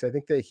instincts. I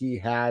think that he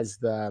has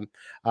the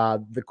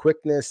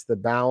quickness, the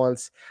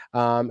balance.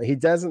 He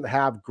doesn't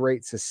have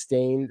great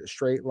sustained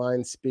straight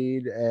line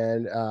speed,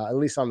 and at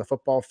least on the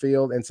football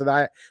field. And so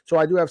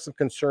I do have some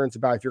concerns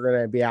about if you're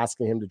going to be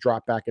asking him to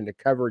drop back into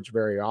coverage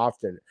very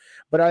often.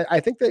 But I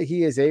think that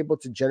he is able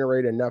to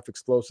generate enough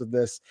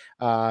explosiveness,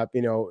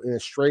 in a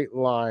straight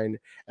line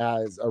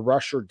as a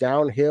rusher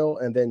downhill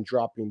and then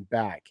dropping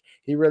back.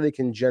 He really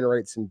can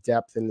generate some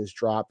depth in his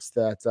drops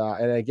that,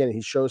 and again,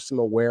 he shows some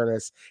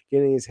awareness,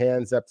 getting his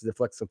hands up to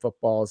deflect some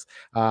footballs.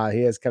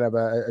 He has kind of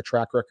a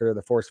track record of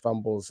the forced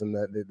fumbles and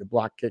the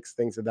block kicks,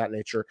 things of that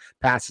nature,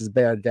 passes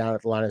batted down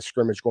at the line of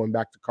scrimmage going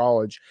back to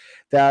college,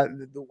 that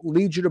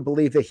leads you to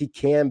believe that he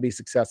can be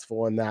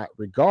successful in that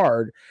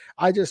regard.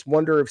 I just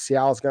wonder if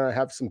Seattle's going to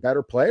have some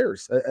better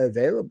players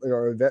available,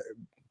 or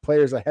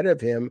players ahead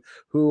of him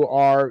who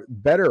are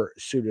better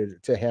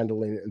suited to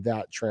handling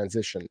that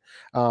transition,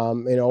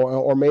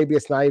 or maybe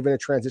it's not even a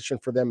transition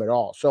for them at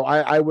all. So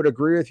I would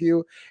agree with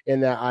you in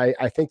that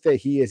I think that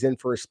he is in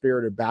for a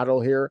spirited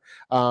battle here.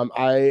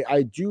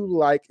 I do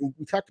like,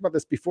 we talked about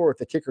this before with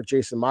the kicker,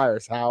 Jason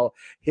Myers, how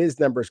his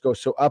numbers go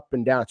so up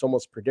and down. It's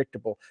almost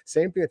predictable.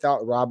 Same thing with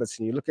Alton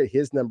Robinson. You look at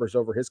his numbers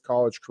over his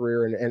college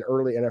career and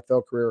early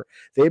NFL career,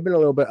 they've been a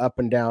little bit up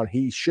and down.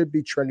 He should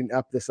be trending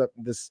up this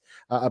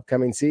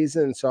upcoming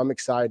season. So I'm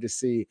excited to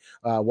see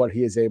what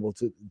he is able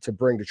to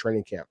bring to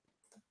training camp.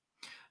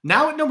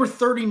 Now at number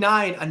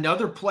 39,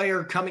 another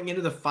player coming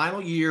into the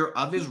final year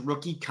of his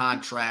rookie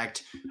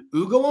contract.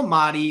 Ugo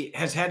Amadi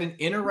has had an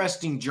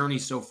interesting journey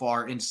so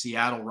far in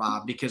Seattle,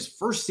 Rob, because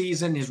first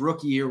season, his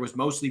rookie year, was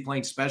mostly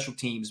playing special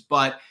teams.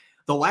 But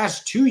the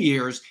last 2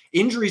 years,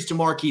 injuries to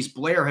Marquise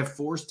Blair have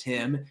forced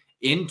him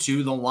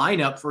into the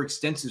lineup for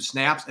extensive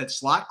snaps at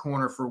slot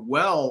corner for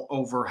well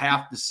over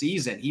half the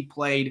season. He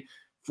played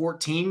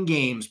 14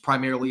 games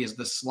primarily as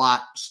the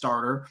slot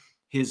starter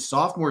his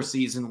sophomore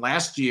season.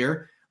 Last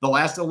year, the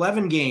last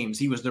 11 games,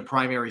 he was the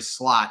primary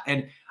slot.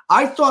 And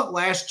I thought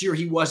last year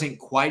he wasn't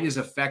quite as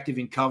effective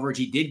in coverage.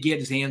 He did get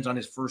his hands on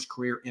his first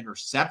career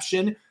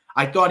interception.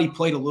 I thought he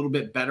played a little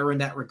bit better in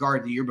that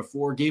regard the year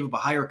before, gave up a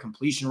higher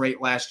completion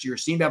rate last year,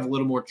 seemed to have a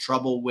little more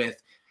trouble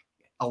with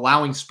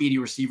allowing speedy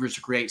receivers to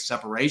create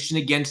separation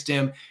against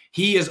him.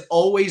 He is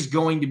always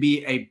going to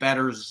be a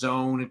better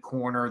zone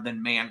corner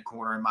than man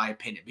corner, in my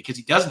opinion, because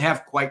he doesn't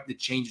have quite the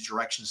change of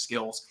direction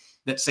skills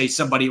that, say,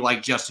 somebody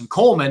like Justin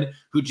Coleman,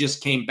 who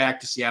just came back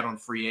to Seattle in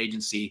free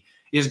agency,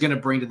 is going to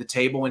bring to the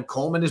table. And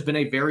Coleman has been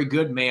a very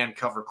good man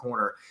cover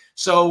corner.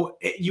 So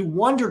you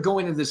wonder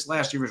going into this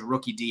last year's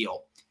rookie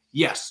deal,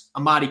 yes,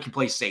 Amadi can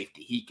play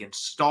safety. He can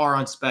star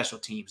on special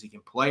teams. He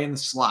can play in the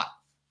slot.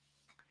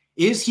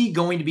 Is he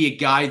going to be a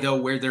guy,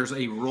 though, where there's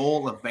a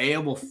role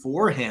available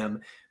for him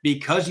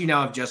because you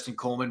now have Justin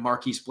Coleman,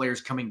 Marquise players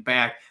coming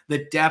back,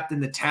 the depth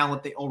and the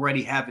talent they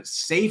already have at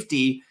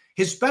safety?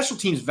 His special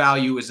teams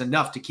value is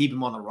enough to keep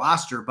him on the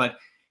roster, but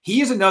he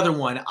is another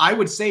one. I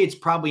would say it's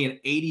probably an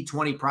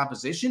 80-20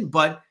 proposition,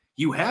 but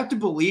you have to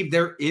believe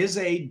there is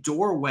a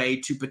doorway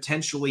to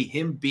potentially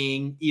him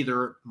being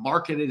either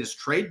marketed as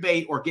trade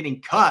bait or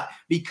getting cut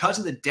because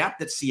of the depth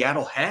that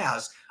Seattle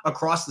has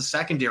across the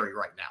secondary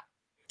right now.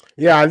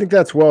 Yeah, I think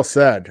that's well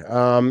said.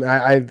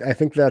 I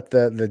think that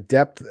the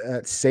depth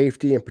at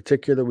safety in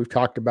particular, we've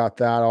talked about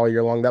that all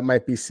year long. That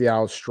might be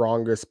Seattle's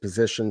strongest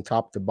position,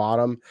 top to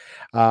bottom.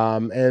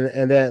 And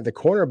then the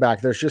cornerback,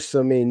 there's just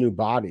so many new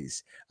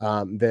bodies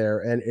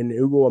there. And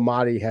Ugo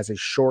Amadi has a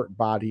short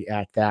body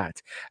at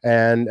that.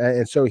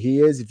 And so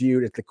he is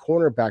viewed at the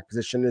cornerback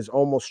position as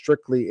almost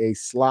strictly a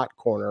slot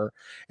corner.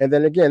 And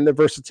then again, the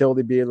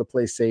versatility to be able to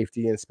play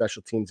safety and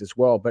special teams as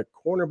well. But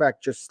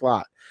cornerback just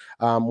slot.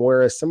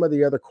 Whereas some of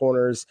the other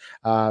corners,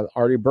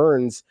 Artie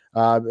Burns,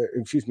 as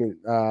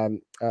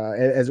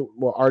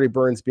well, Artie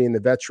Burns being the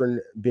veteran,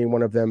 being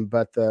one of them,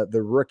 but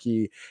the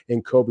rookie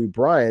in Kobe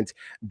Bryant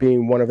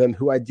being one of them,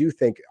 who I do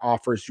think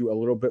offers you a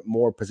little bit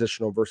more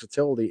positional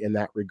versatility in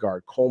that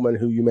regard. Coleman,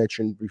 who you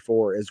mentioned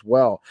before as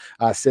well,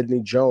 Sidney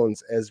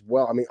Jones as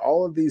well. I mean,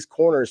 all of these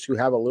corners who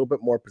have a little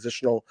bit more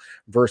positional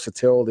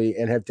versatility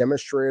and have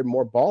demonstrated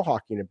more ball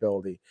hawking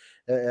ability.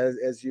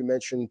 As you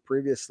mentioned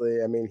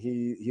previously, I mean,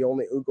 he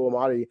only Ugo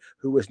Amadi,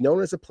 who was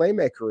known as a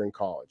playmaker in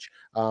college,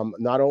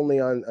 not only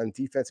on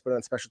defense, but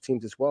on special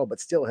teams as well, but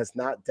still has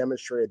not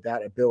demonstrated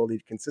that ability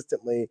to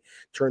consistently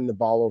turn the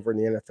ball over in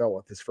the NFL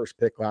with his first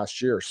pick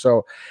last year.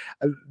 So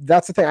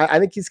that's the thing. I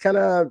think he's kind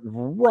of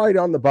right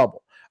on the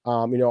bubble.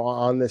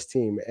 On this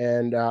team,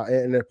 and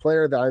a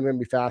player that I'm going to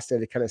be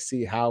fascinated to kind of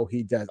see how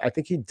he does. I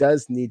think he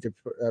does need to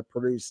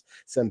produce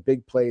some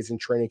big plays in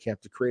training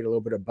camp to create a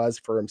little bit of buzz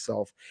for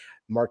himself.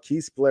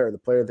 Marquise Blair, the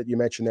player that you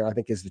mentioned there, I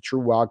think is the true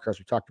wild card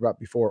we talked about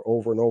before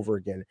over and over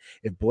again.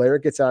 If Blair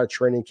gets out of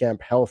training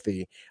camp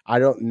healthy, I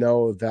don't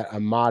know that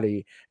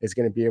Amadi is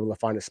going to be able to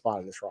find a spot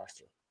in this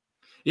roster.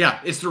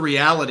 Yeah, it's the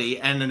reality.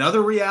 And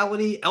another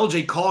reality,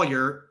 LJ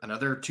Collier,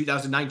 another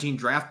 2019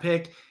 draft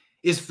pick,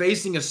 is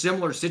facing a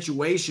similar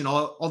situation,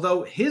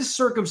 although his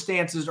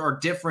circumstances are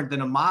different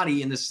than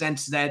Amadi in the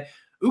sense that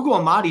Ugo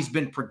Amadi's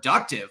been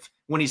productive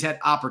when he's had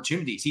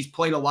opportunities. He's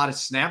played a lot of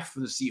snaps for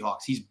the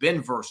Seahawks. He's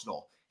been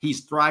versatile.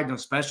 He's thrived on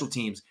special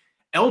teams.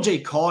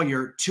 LJ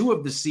Collier, 2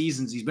 of the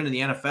seasons he's been in the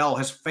NFL,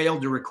 has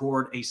failed to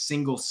record a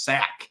single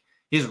sack.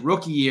 His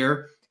rookie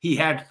year, he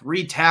had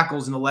 3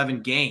 tackles in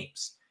 11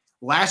 games.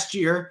 Last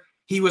year,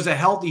 he was a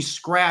healthy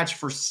scratch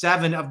for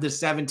 7 of the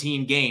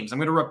 17 games. I'm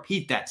going to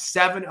repeat that.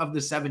 7 of the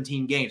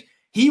 17 games.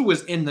 He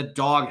was in the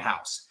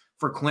doghouse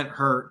for Clint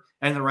Hurt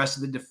and the rest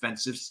of the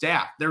defensive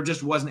staff. There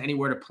just wasn't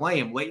anywhere to play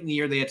him. Late in the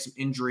year, they had some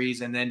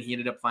injuries, and then he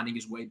ended up finding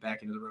his way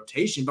back into the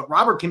rotation. But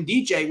Robert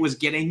Nkemdiche was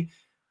getting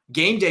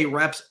game day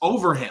reps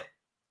over him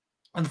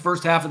in the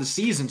first half of the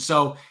season.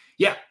 So,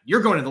 yeah,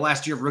 you're going to the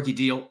last year of rookie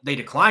deal. They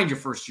declined your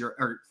first year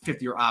or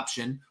 5th-year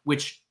option,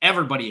 which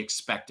everybody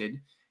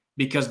expected,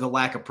 because of the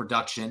lack of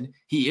production.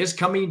 He is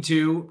coming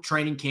to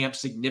training camp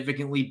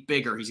significantly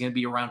bigger. He's going to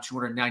be around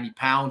 290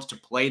 pounds to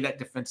play that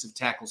defensive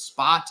tackle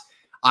spot.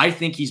 I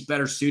think he's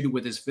better suited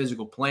with his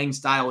physical playing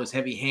style, his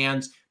heavy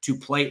hands, to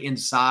play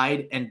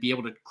inside and be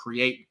able to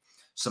create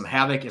some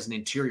havoc as an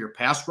interior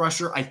pass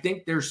rusher. I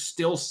think there's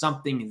still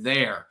something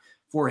there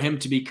for him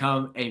to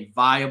become a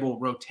viable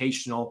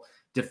rotational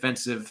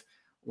defensive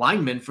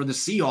lineman for the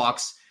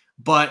Seahawks.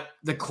 But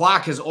the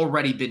clock has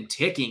already been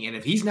ticking. And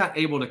if he's not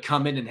able to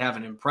come in and have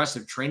an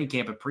impressive training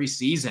camp at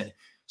preseason,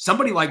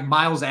 somebody like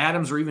Miles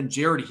Adams or even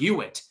Jared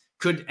Hewitt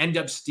could end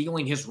up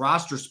stealing his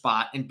roster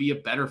spot and be a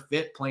better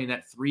fit playing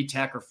that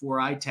 3-tech or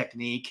 4-eye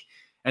technique.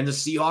 And the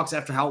Seahawks,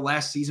 after how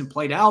last season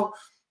played out,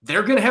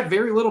 they're going to have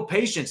very little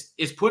patience.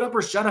 It's put up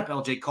or shut up,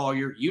 LJ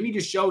Collier. You need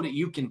to show that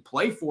you can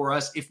play for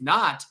us. If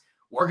not,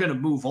 we're going to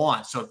move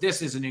on. So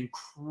this is an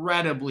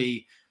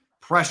incredibly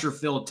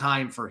pressure-filled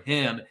time for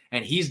him,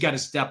 and he's got to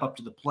step up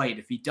to the plate.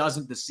 If he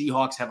doesn't, the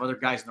Seahawks have other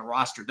guys in the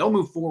roster they'll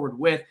move forward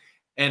with,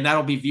 and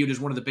that'll be viewed as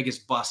one of the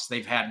biggest busts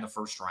they've had in the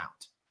first round.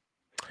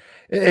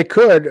 It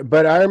could,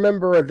 but I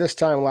remember this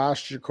time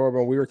last year,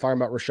 Corbin, we were talking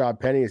about Rashad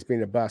Penny as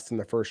being a bust in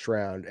the first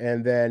round,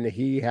 and then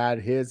he had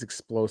his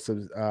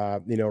explosive,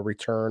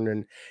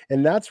 return,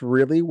 and that's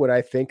really what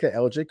I think that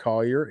LJ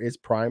Collier is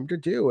primed to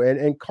do.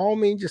 And call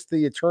me just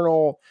the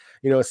eternal,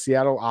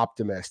 Seattle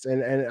optimist,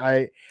 and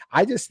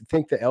I just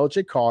think that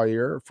LJ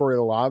Collier, for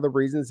a lot of the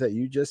reasons that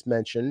you just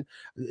mentioned,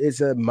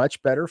 is a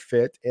much better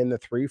fit in the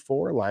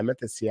 3-4 alignment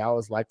that Seattle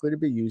is likely to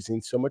be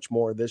using so much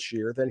more this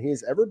year than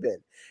he's ever been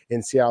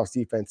in Seattle's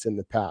defense in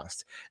the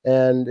past.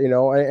 And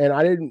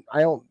I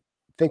don't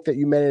think that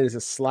you meant it as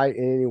a slight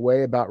in any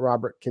way about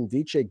Robert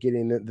Kendiche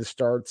getting the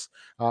starts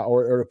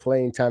or the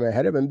playing time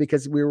ahead of him,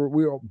 because we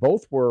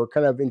both were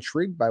kind of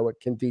intrigued by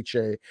what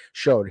Kendiche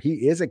showed.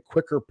 He is a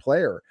quicker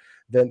player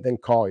than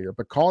Collier,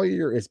 but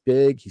Collier is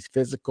big, he's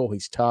physical,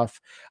 he's tough.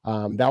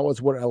 That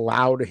was what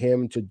allowed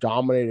him to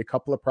dominate a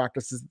couple of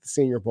practices at the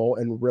Senior Bowl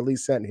and really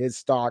sent his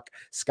stock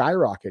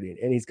skyrocketing.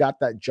 And he's got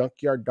that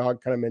junkyard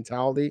dog kind of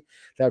mentality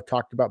that I've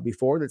talked about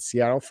before that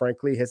Seattle,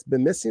 frankly, has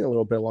been missing a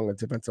little bit along the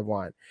defensive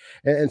line.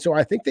 And so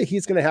I think that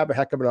he's going to have a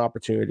heck of an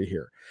opportunity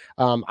here.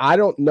 I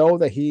don't know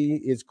that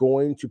he is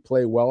going to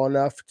play well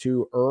enough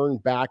to earn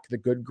back the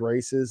good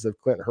graces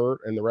of Clint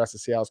Hurt and the rest of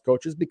Seattle's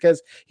coaches,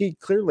 because he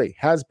clearly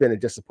has been a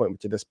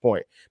disappointment to this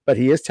point. But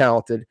he is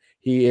talented.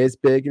 He is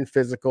big and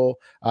physical,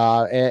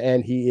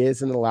 and he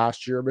is in the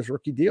last year of his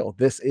rookie deal.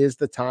 This is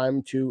the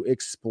time to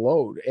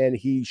explode, and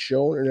he's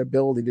shown an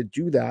ability to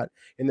do that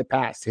in the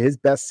past. His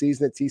best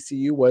season at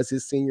TCU was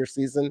his senior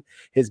season.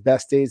 His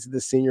best days at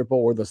the Senior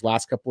Bowl were those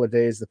last couple of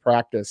days of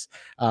practice,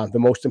 the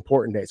most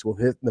important days. Well,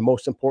 the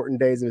most important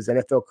days of his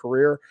NFL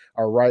career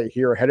are right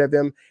here ahead of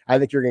him. I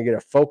think you're going to get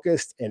a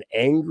focused and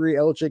angry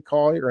LJ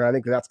Collier, and I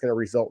think that's going to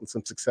result in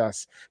some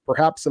success,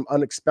 perhaps some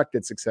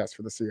unexpected success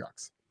for the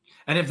Seahawks.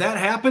 And if that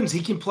happens,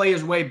 he can play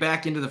his way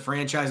back into the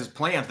franchise's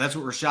plans. That's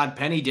what Rashad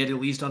Penny did, at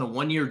least on a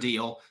one-year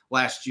deal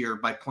last year,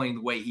 by playing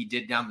the way he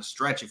did down the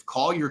stretch. If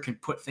Collier can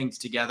put things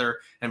together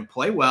and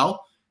play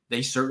well,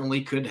 they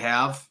certainly could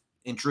have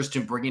interest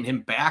in bringing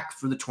him back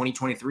for the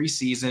 2023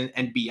 season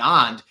and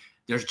beyond.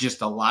 There's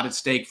just a lot at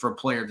stake for a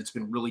player that's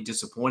been really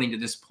disappointing to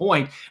this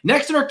point.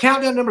 Next in our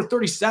countdown, number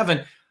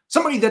 37,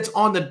 somebody that's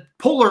on the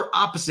polar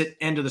opposite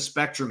end of the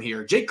spectrum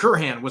here. Jake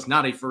Curhan was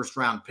not a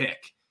first-round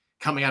pick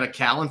coming out of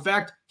Cal. In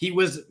fact, he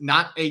was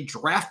not a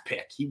draft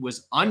pick. He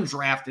was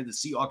undrafted. The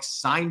Seahawks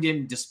signed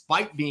him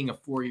despite being a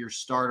 4-year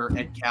starter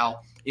at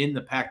Cal in the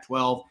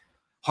Pac-12.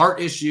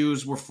 Heart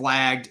issues were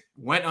flagged,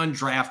 went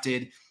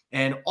undrafted,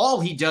 and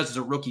all he does as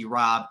a rookie,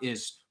 Rob,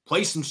 is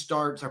play some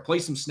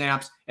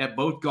snaps at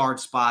both guard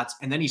spots,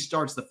 and then he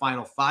starts the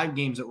final 5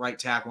 games at right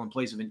tackle in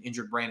place of an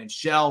injured Brandon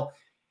Shell.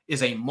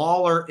 Is a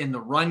mauler in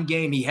the run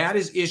game. He had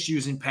his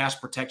issues in pass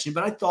protection,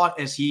 but I thought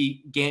as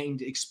he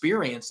gained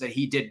experience that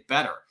he did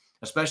better,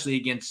 especially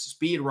against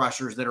speed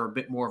rushers that are a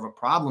bit more of a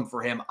problem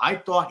for him. I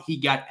thought he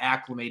got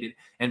acclimated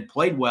and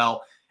played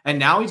well, and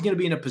now he's going to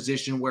be in a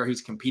position where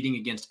he's competing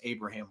against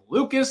Abraham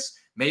Lucas,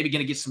 maybe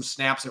going to get some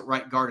snaps at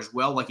right guard as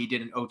well, like he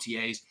did in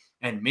OTAs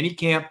and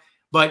minicamp.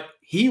 But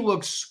he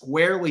looks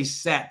squarely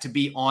set to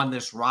be on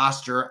this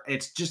roster.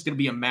 It's just going to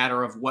be a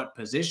matter of what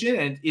position,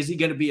 and is he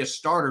going to be a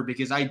starter?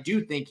 Because I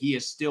do think he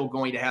is still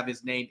going to have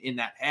his name in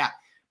that hat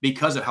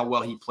because of how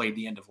well he played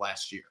the end of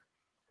last year.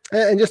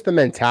 And just the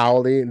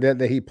mentality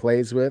that he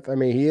plays with. I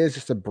mean, he is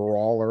just a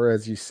brawler,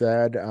 as you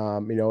said. As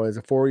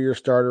a 4-year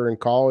starter in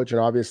college,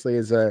 and obviously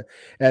as a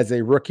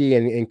rookie,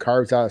 and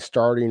carves out a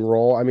starting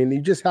role. I mean,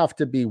 you just have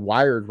to be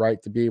wired right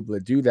to be able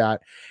to do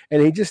that.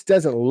 And he just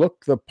doesn't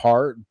look the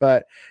part,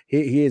 but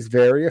he is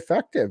very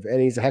effective, and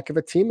he's a heck of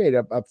a teammate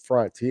up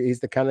front. He's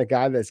the kind of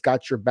guy that's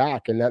got your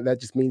back, and that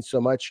just means so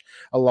much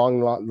along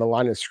the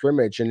line of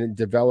scrimmage, and it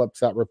develops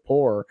that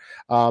rapport.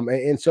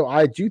 And so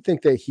I do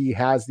think that he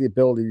has the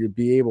ability to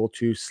be able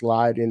to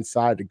slide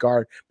inside the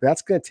guard, but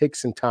that's going to take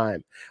some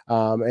time.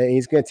 And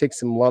he's going to take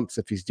some lumps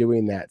if he's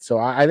doing that. So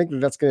I think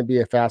that's going to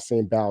be a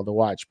fascinating battle to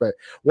watch. But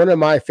one of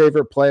my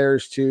favorite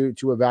players to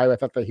evaluate, I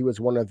thought that he was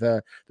one of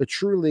the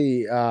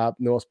truly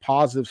most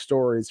positive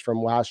stories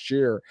from last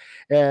year.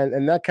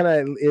 And that kind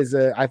of is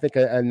I think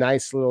a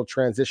nice little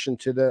transition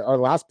to our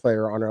last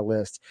player on our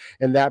list,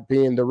 and that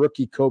being the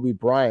rookie Coby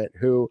Bryant,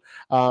 who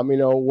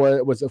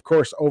was of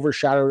course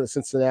overshadowed at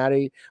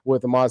Cincinnati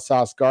with Ahmad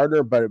Sauce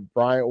Gardner, but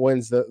Bryant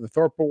wins the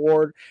Thorpe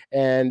Award,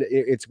 and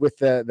it's with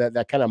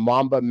that kind of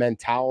Mamba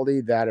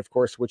mentality that, of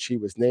course, which he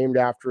was named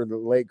after, the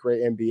late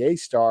great NBA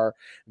star,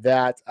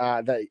 that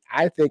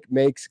I think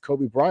makes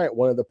Coby Bryant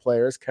one of the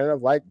players, kind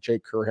of like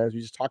Jake Curhan, as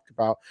we just talked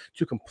about,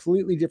 two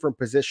completely different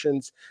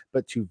positions,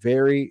 but two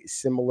very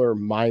similar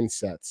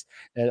mindsets.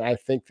 And I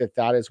think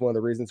that is one of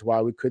the reasons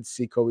why we could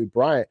see Coby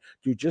Bryant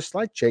do just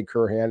like Jake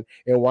Curhan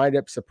and wind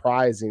up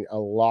surprising a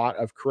lot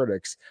of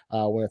critics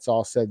when it's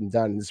all said and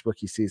done in this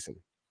rookie season.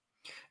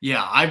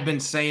 Yeah, I've been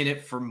saying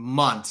it for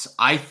months.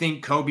 I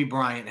think Coby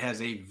Bryant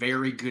has a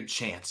very good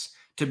chance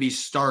to be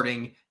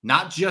starting,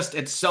 not just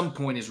at some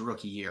point his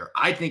rookie year.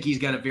 I think he's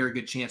got a very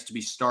good chance to be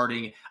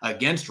starting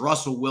against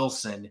Russell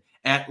Wilson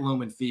at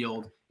Lumen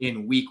Field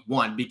in week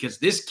 1, because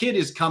this kid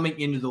is coming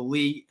into the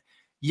league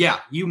yeah,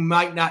 you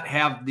might not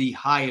have the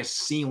highest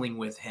ceiling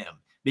with him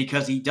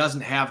because he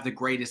doesn't have the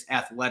greatest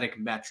athletic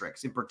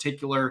metrics, in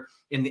particular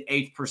in the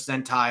 8th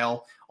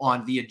percentile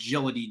on the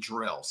agility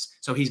drills.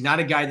 So he's not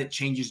a guy that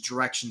changes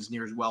directions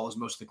near as well as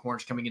most of the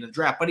corners coming into the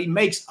draft, but he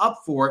makes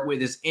up for it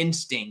with his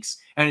instincts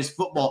and his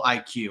football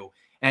IQ.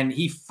 And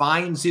he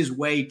finds his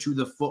way to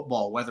the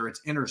football, whether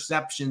it's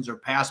interceptions or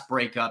pass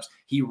breakups.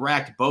 He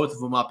racked both of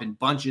them up in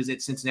bunches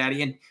at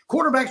Cincinnati, and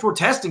quarterbacks were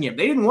testing him.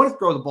 They didn't want to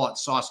throw the ball at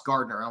Sauce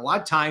Gardner. And a lot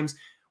of times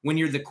when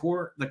you're the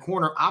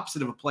corner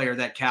opposite of a player of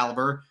that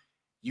caliber,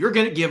 you're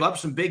going to give up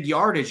some big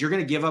yardage. You're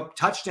going to give up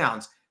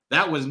touchdowns.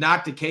 That was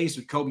not the case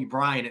with Coby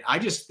Bryant. And I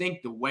just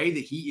think the way that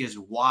he is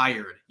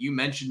wired, you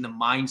mentioned the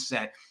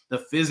mindset,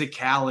 the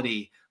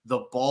physicality,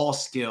 the ball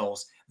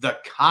skills, the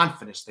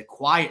confidence, the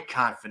quiet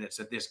confidence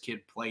that this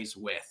kid plays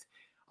with.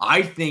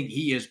 I think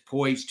he is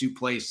poised to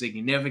play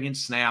significant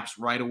snaps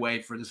right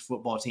away for this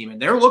football team.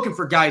 And they're looking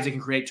for guys that can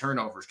create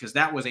turnovers because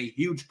that was a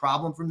huge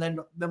problem from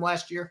them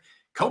last year.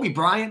 Coby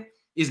Bryant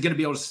is going to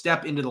be able to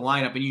step into the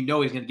lineup, and you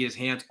know he's going to get his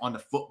hands on the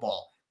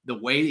football. The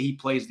way that he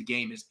plays the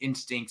game, his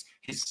instincts,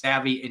 his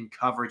savvy in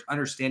coverage,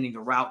 understanding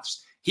the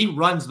routes. He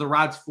runs the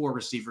routes for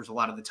receivers a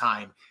lot of the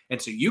time.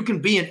 And so you can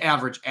be an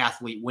average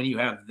athlete when you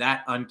have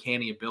that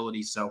uncanny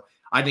ability. So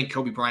I think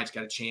Coby Bryant's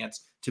got a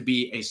chance to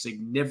be a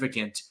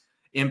significant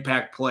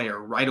impact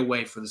player right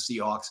away for the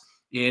Seahawks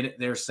in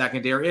their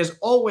secondary. As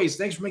always,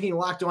 thanks for making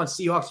Locked On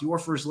Seahawks your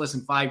first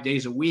listen 5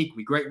 days a week.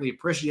 We greatly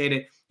appreciate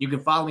it. You can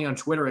follow me on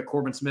Twitter at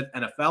Corbin Smith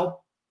NFL.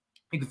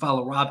 You can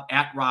follow Rob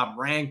at Rob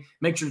Rang.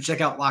 Make sure to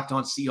check out Locked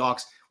On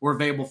Seahawks. We're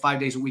available 5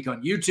 days a week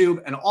on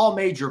YouTube and all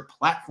major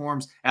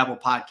platforms, Apple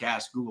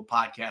Podcasts, Google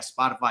Podcasts,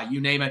 Spotify, you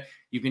name it.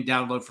 You can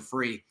download for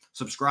free.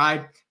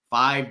 Subscribe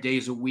 5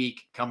 days a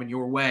week coming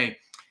your way.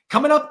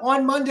 Coming up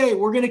on Monday,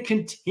 we're going to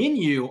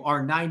continue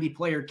our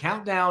 90-player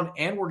countdown,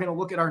 and we're going to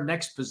look at our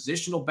next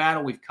positional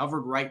battle. We've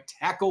covered right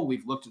tackle.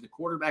 We've looked at the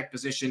quarterback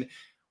position.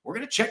 We're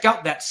going to check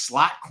out that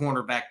slot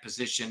cornerback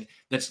position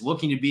that's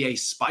looking to be a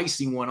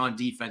spicy one on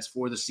defense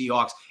for the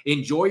Seahawks.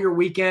 Enjoy your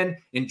weekend.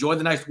 Enjoy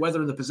the nice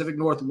weather in the Pacific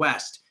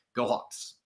Northwest. Go Hawks.